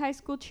Lowndes High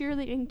School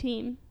cheerleading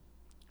team,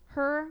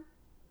 her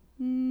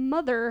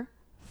mother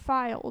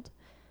filed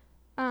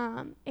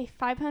a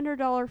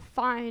 $500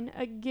 fine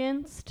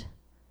against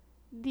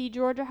the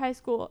Georgia High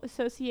School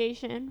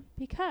Association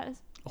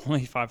because...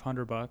 Only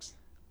 $500?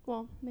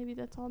 Well, maybe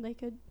that's all they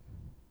could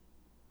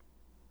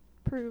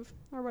prove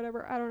or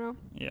whatever. I don't know.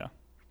 Yeah.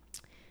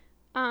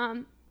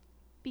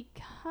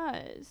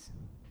 Because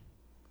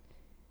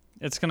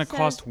it's going to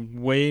cost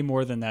way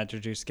more than that to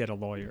just get a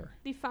lawyer.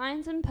 The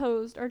fines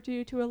imposed are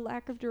due to a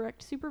lack of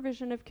direct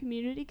supervision of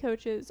community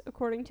coaches,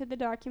 according to the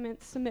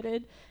documents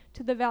submitted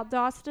to the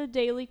Valdosta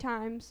Daily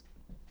Times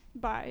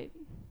by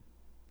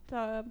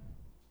the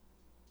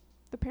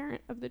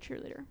parent of the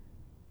cheerleader.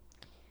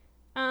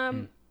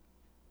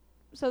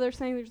 So they're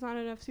saying there's not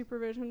enough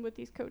supervision with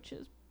these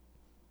coaches.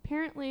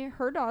 Apparently,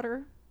 her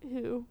daughter,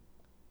 who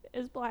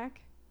is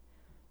black,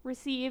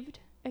 received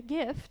a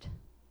gift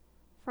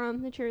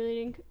from the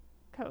cheerleading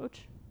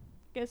coach.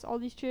 I guess all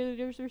these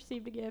cheerleaders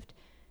received a gift.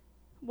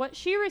 What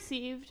she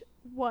received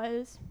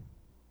was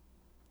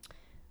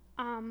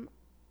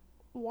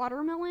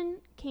watermelon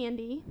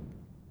candy,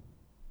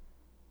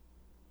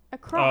 a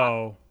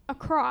cross,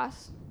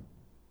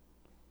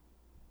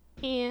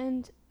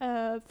 and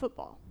a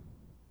football.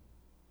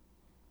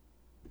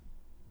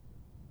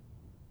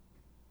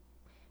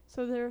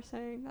 So they're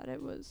saying that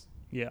it was...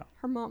 Yeah.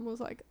 Her mom was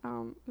like,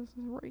 this is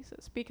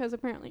racist. Because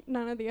apparently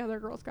none of the other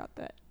girls got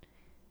that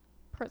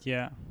present.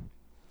 Yeah.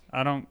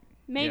 I don't...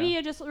 Maybe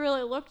it just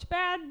really looked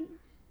bad.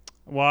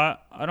 Well,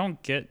 I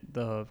don't get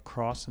the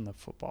cross in the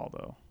football,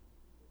 though.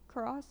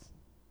 Cross?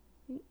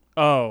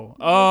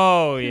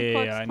 Oh,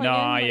 yeah.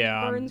 No,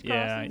 yeah.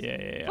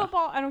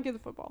 Football, I don't get the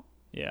football.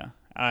 Yeah.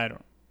 I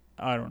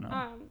don't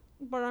know.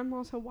 But I'm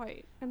also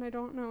white, and I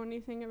don't know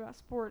anything about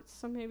sports,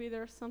 so maybe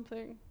there's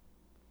something...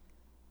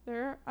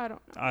 there? I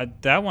don't know.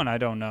 That one I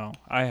don't know.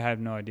 I have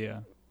no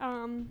idea.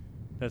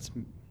 That's,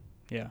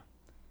 yeah.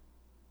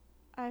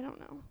 I don't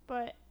know.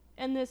 But,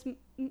 and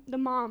the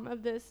mom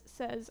of this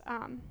says,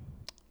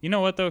 you know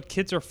what, though?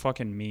 Kids are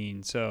fucking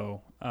mean,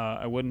 so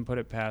I wouldn't put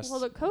it past... Well,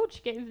 the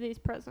coach gave these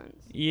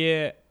presents.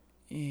 Yeah.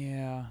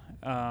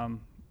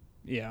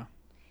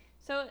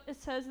 So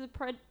it says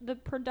the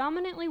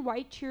predominantly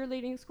white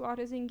cheerleading squad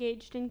is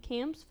engaged in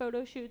camps,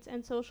 photo shoots,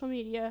 and social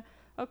media,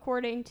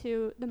 according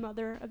to the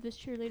mother of this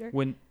cheerleader.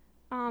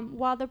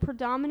 While the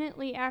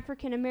predominantly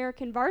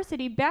African-American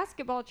varsity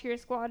basketball cheer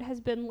squad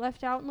has been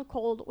left out in the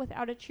cold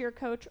without a cheer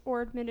coach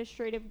or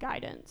administrative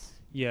guidance.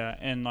 Yeah,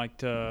 and like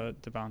to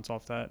bounce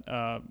off that,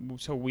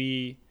 so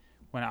when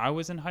I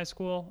was in high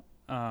school,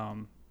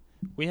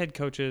 we had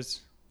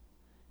coaches,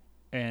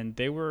 and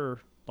they were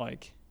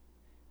like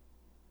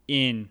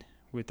in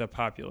with the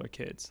popular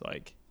kids.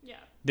 Like, yeah,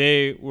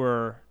 they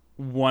were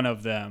one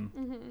of them.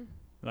 Mm-hmm.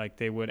 Like,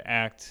 they would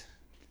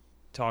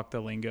talk the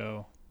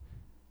lingo.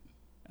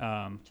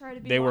 Try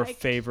to be they were liked.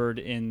 favored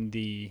in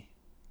the,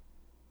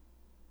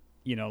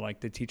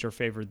 like the teacher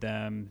favored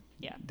them.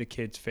 Yeah. The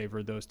kids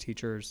favored those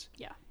teachers.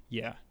 Yeah.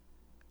 Yeah.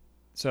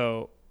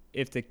 So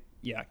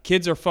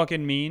kids are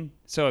fucking mean.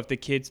 So if the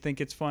kids think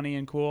it's funny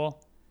and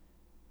cool,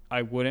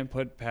 I wouldn't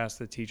put past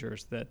the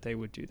teachers that they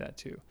would do that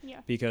too.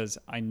 Yeah. Because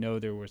I know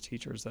there were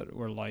teachers that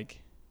were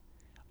like,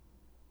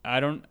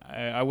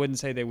 I wouldn't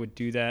say they would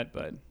do that,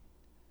 but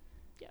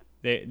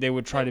they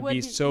would try to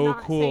be so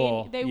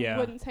cool. They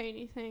wouldn't say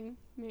anything.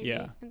 Maybe.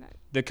 Yeah.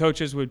 The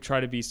coaches would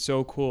try to be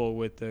so cool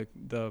with the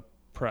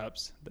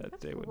preps that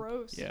That's they would.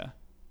 Gross. Yeah.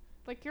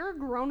 Like, you're a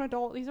grown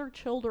adult. These are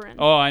children.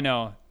 Oh, I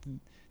know.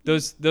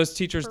 Those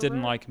teachers For didn't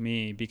real? like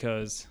me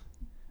because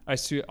I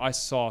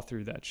saw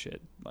through that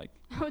shit. Like.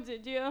 Oh,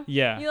 did you?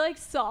 Yeah. You like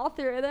saw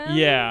through them?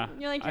 Yeah.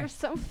 You're like, you're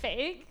so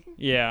fake.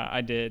 Yeah,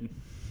 I did.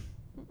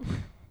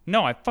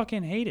 No, I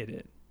fucking hated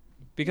it.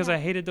 because Yeah. I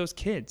hated those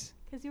kids.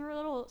 Because you were a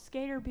little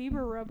skater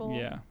Bieber rebel.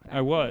 Yeah, back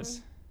I was.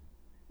 then.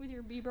 With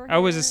your Bieber I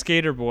was a hair.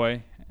 skater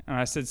boy, and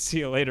I said, "See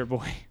you later,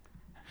 boy."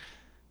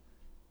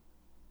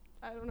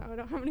 I don't know. I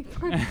don't have any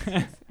puns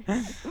to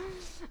say.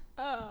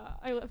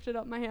 I lifted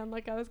up my hand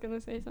like I was going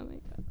to say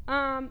something.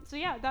 So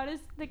yeah, that is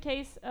the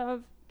case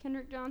of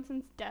Kendrick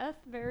Johnson's death.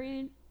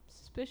 Very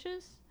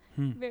suspicious.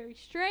 Very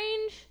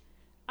strange.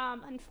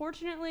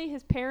 Unfortunately,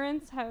 his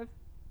parents have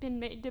been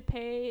made to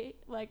pay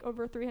like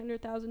over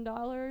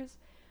 $300,000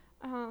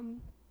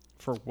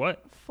 For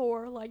what?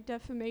 for like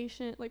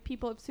defamation. Like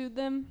people have sued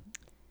them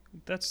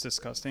That's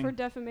disgusting. for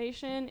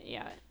defamation.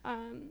 Yeah.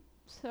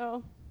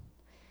 So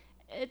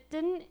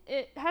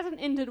it hasn't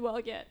ended well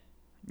yet.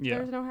 Yeah.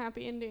 There's no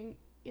happy ending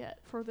yet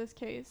for this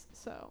case.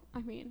 So, I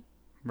mean,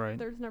 Right.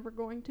 there's never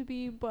going to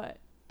be, but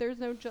there's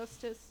no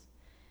justice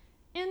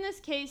in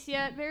this case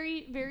yet.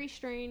 Very, very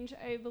strange.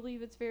 I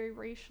believe it's very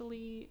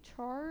racially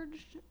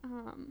charged.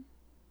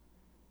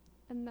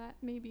 And that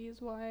maybe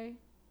is why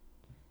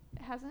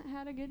it hasn't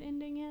had a good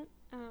ending yet.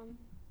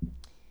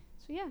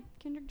 So yeah,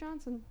 Kendrick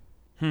Johnson.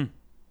 Yep.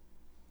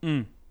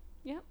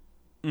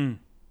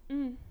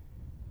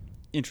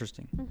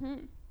 Interesting. Mm-hmm.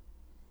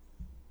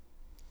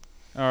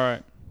 All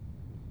right.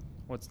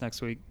 What's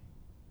next week?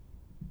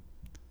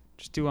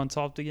 Just do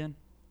Unsolved again?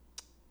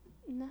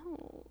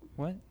 No.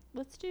 What?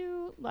 Let's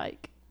do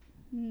like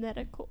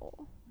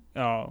medical.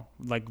 Oh,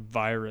 like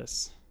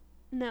virus.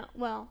 No,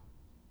 well,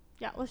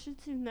 yeah, let's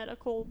just do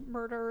medical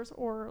murders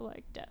or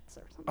like deaths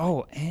or something.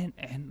 Oh,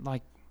 and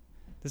like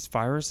this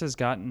virus has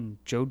gotten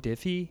Joe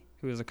Diffie,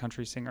 who is a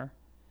country singer.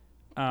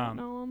 Don't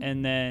know him.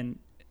 And then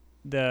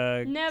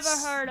the Never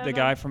heard of the him.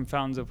 guy from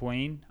Fountains of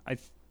Wayne. I'm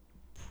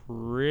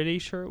pretty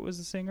sure it was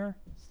the singer.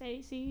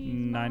 Stacy's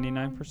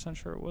 99%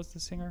 sure it was the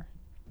singer.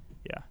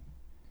 Yeah.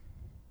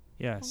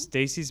 Yeah, Oh.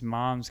 Stacy's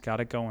mom's got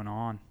it going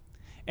on.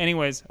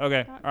 Anyways,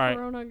 okay. Got All right.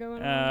 Corona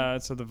going on.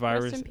 So the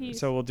virus. in peace.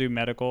 So we'll do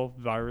medical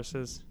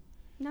viruses.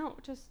 No,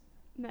 just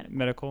medical.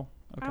 Medical.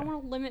 I Okay. don't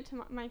want to limit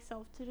to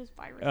myself to just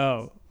viruses.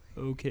 Oh,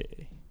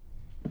 okay.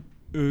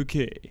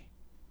 Okay.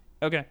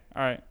 Okay.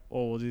 All right.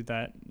 Well, we'll do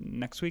that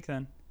next week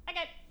then.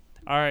 Okay.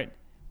 All right.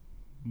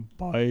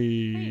 Bye.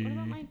 Wait, what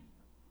about my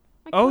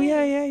Oh quiz?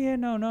 yeah.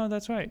 No,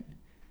 that's right.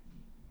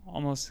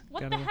 Almost.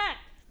 What got the away. heck?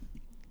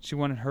 She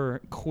wanted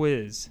her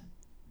quiz.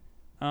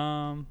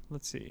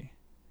 Let's see.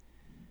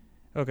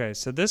 Okay,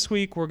 so this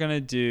week we're gonna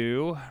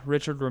do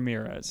Richard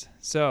Ramirez.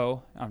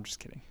 So I'm just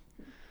kidding.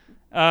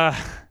 Let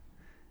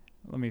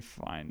me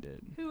find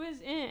it. Who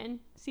is in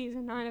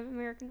season 9 of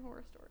American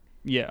Horror Story?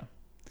 Yeah,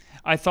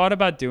 I thought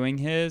about doing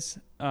his,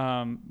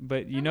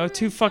 but you know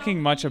too fucking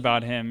much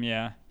about him.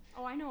 Yeah.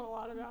 Oh, I know a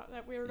lot about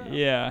that weirdo.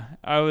 Yeah,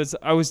 I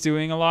was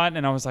doing a lot,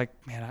 and I was like,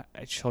 man,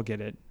 she'll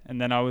get it.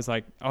 And then I was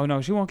like, oh no,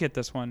 she won't get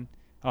this one.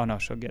 Oh no,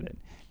 she'll get it.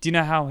 Do you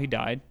know how he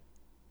died?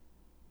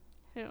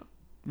 Who?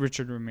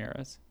 Richard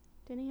Ramirez.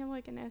 Didn't he have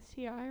like an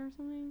STI or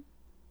something?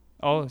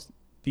 Oh,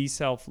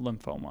 B-cell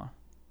lymphoma.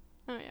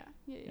 Oh yeah.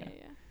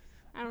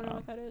 I don't know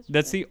what that is.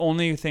 That's the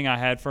only thing I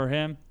had for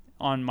him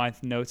on my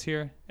notes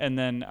here. And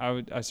then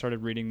I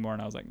started reading more,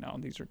 and I was like, no,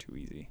 these are too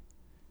easy.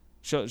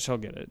 She'll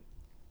get it.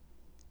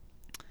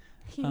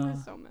 He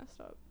was so messed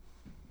up.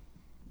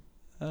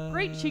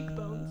 Great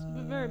cheekbones,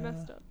 but very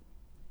messed up.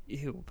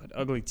 Ew, but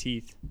ugly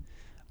teeth.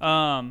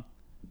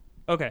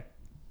 Okay.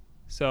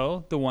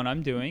 So the one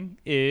I'm doing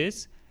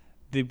is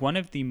one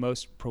of the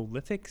most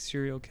prolific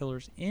serial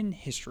killers in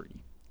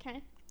history.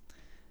 Okay.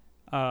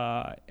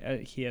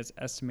 He has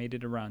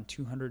estimated around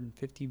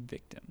 250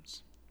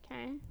 victims.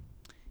 Okay.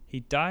 He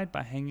died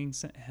by hanging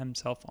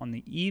himself on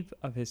the eve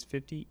of his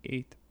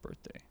 58th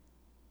birthday.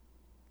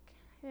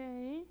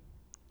 Okay.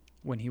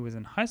 When he was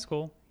in high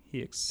school,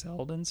 he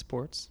excelled in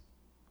sports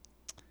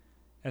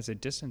as a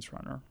distance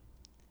runner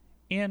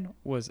and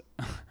was,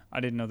 I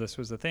didn't know this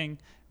was a thing,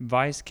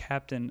 vice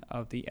captain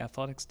of the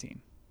athletics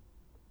team.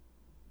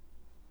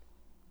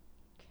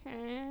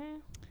 Okay.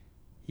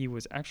 He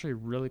was actually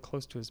really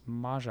close to his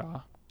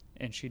Maja,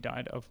 and she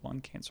died of lung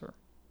cancer.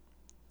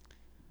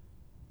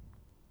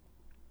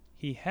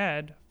 He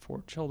had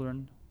 4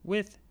 children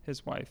with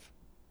his wife,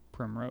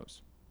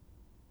 Primrose.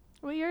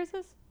 What year is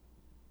this?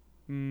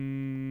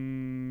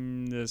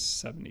 The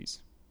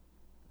 70s.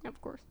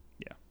 Of course.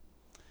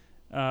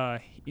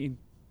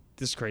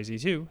 This is crazy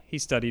too. He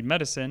studied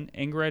medicine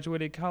and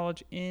graduated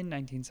college in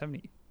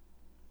 1970.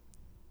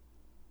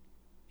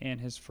 And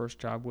his first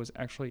job was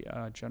actually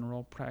a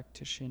general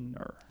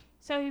practitioner.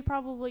 So he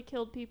probably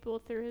killed people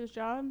through his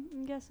job,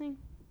 I'm guessing?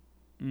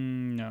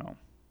 No.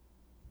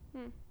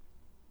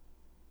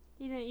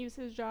 He didn't use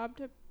his job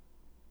to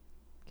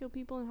kill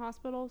people in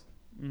hospitals?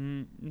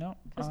 No.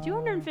 Because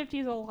 250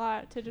 is a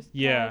lot to just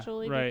yeah,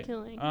 casually right. be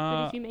killing.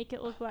 But if you make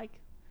it look like...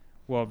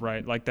 Well,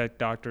 right, like that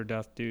Dr.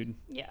 Death dude.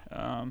 Yeah.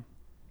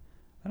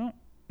 I don't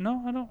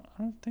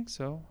think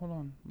so. Hold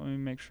on. Let me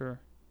make sure.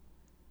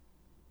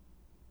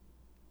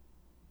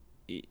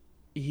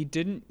 He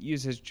didn't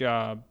use his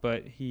job,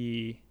 but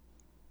he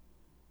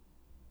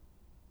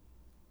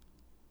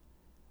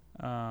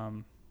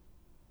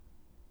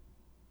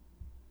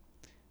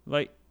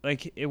like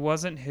it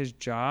wasn't his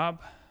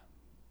job,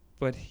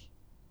 but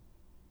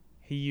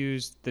he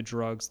used the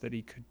drugs that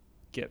he could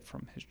get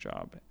from his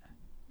job.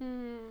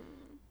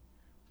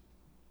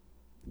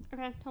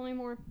 Okay, tell me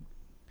more.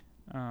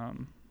 Let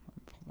me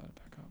pull that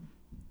back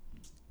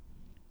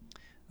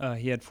up.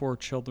 He had 4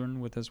 children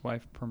with his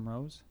wife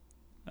Primrose.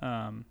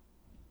 How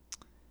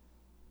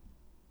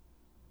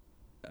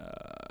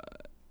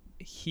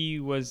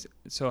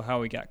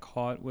he got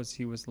caught was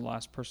he was the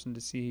last person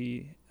to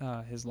see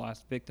his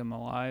last victim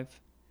alive,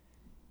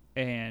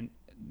 and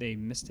they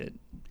missed it.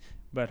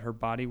 But her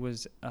body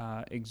was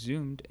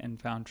exhumed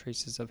and found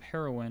traces of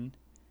heroin,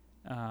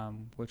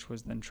 which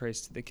was then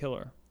traced to the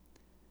killer.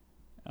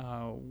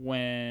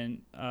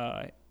 When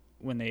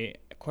they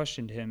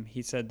questioned him,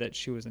 he said that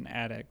she was an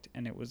addict,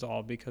 and it was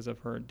all because of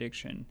her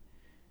addiction.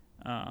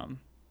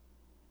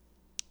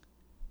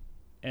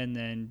 And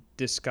then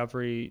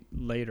discovery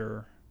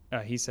later,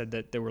 he said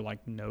that there were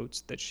like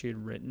notes that she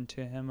had written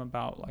to him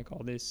about like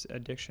all this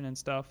addiction and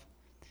stuff.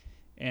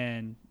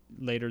 And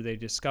later they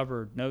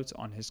discovered notes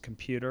on his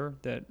computer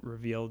that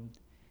revealed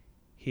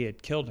he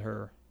had killed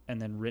her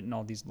and then written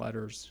all these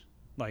letters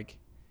like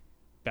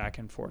back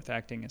and forth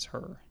acting as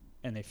her.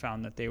 And they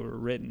found that they were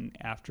written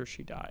after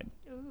she died.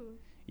 Ooh.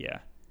 Yeah.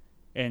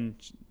 And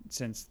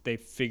since they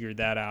figured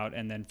that out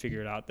and then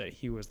figured out that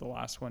he was the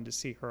last one to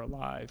see her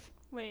alive.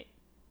 Wait.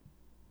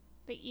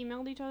 They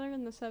emailed each other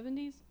in the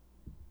 70s?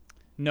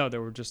 No, they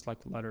were just like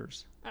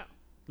letters. Oh.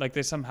 Like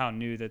they somehow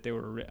knew that they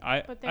were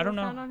But they I don't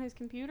were know. found on his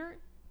computer?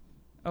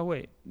 Oh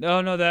wait.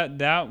 No,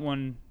 that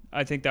one,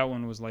 I think that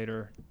one was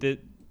later. That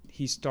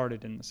he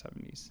started in the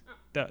 70s. Oh.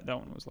 That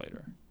one was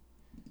later.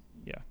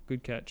 Yeah,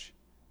 good catch.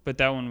 But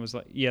that one was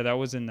that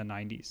was in the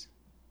 90s.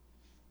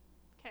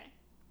 Okay.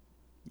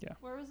 Yeah.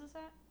 Where was this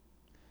at?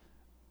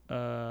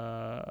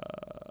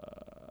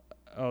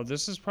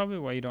 This is probably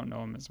why you don't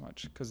know him as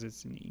much, because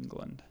it's in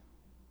England.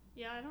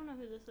 Yeah, I don't know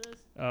who this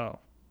is. Oh,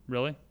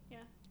 really?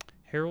 Yeah.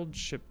 Harold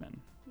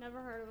Shipman.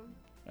 Never heard of him.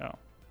 Oh.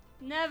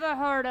 Never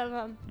heard of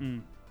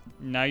him.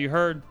 Now you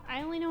heard.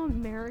 I only know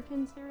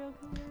American serial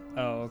killers.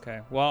 Oh,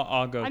 okay. Well,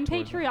 I'll go. I'm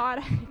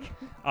patriotic.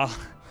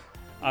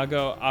 I'll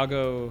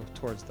go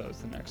towards those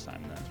the next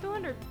time then.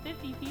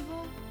 250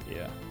 people?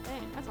 Yeah.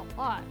 Dang, that's a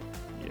lot.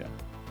 Yeah.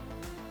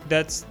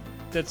 That's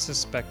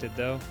suspected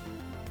though.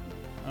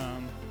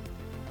 Yeah.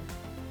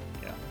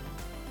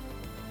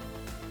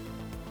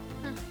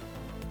 Huh.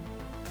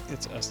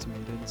 It's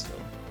estimated, so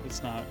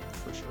it's not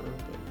for sure,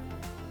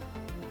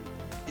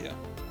 but yeah.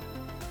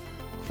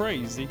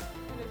 Crazy. That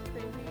is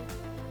crazy.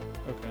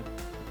 Okay.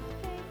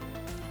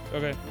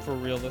 Okay, for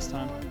real this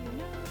time.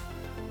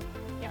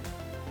 Yeah.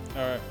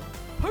 All right.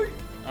 All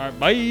right,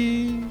 bye.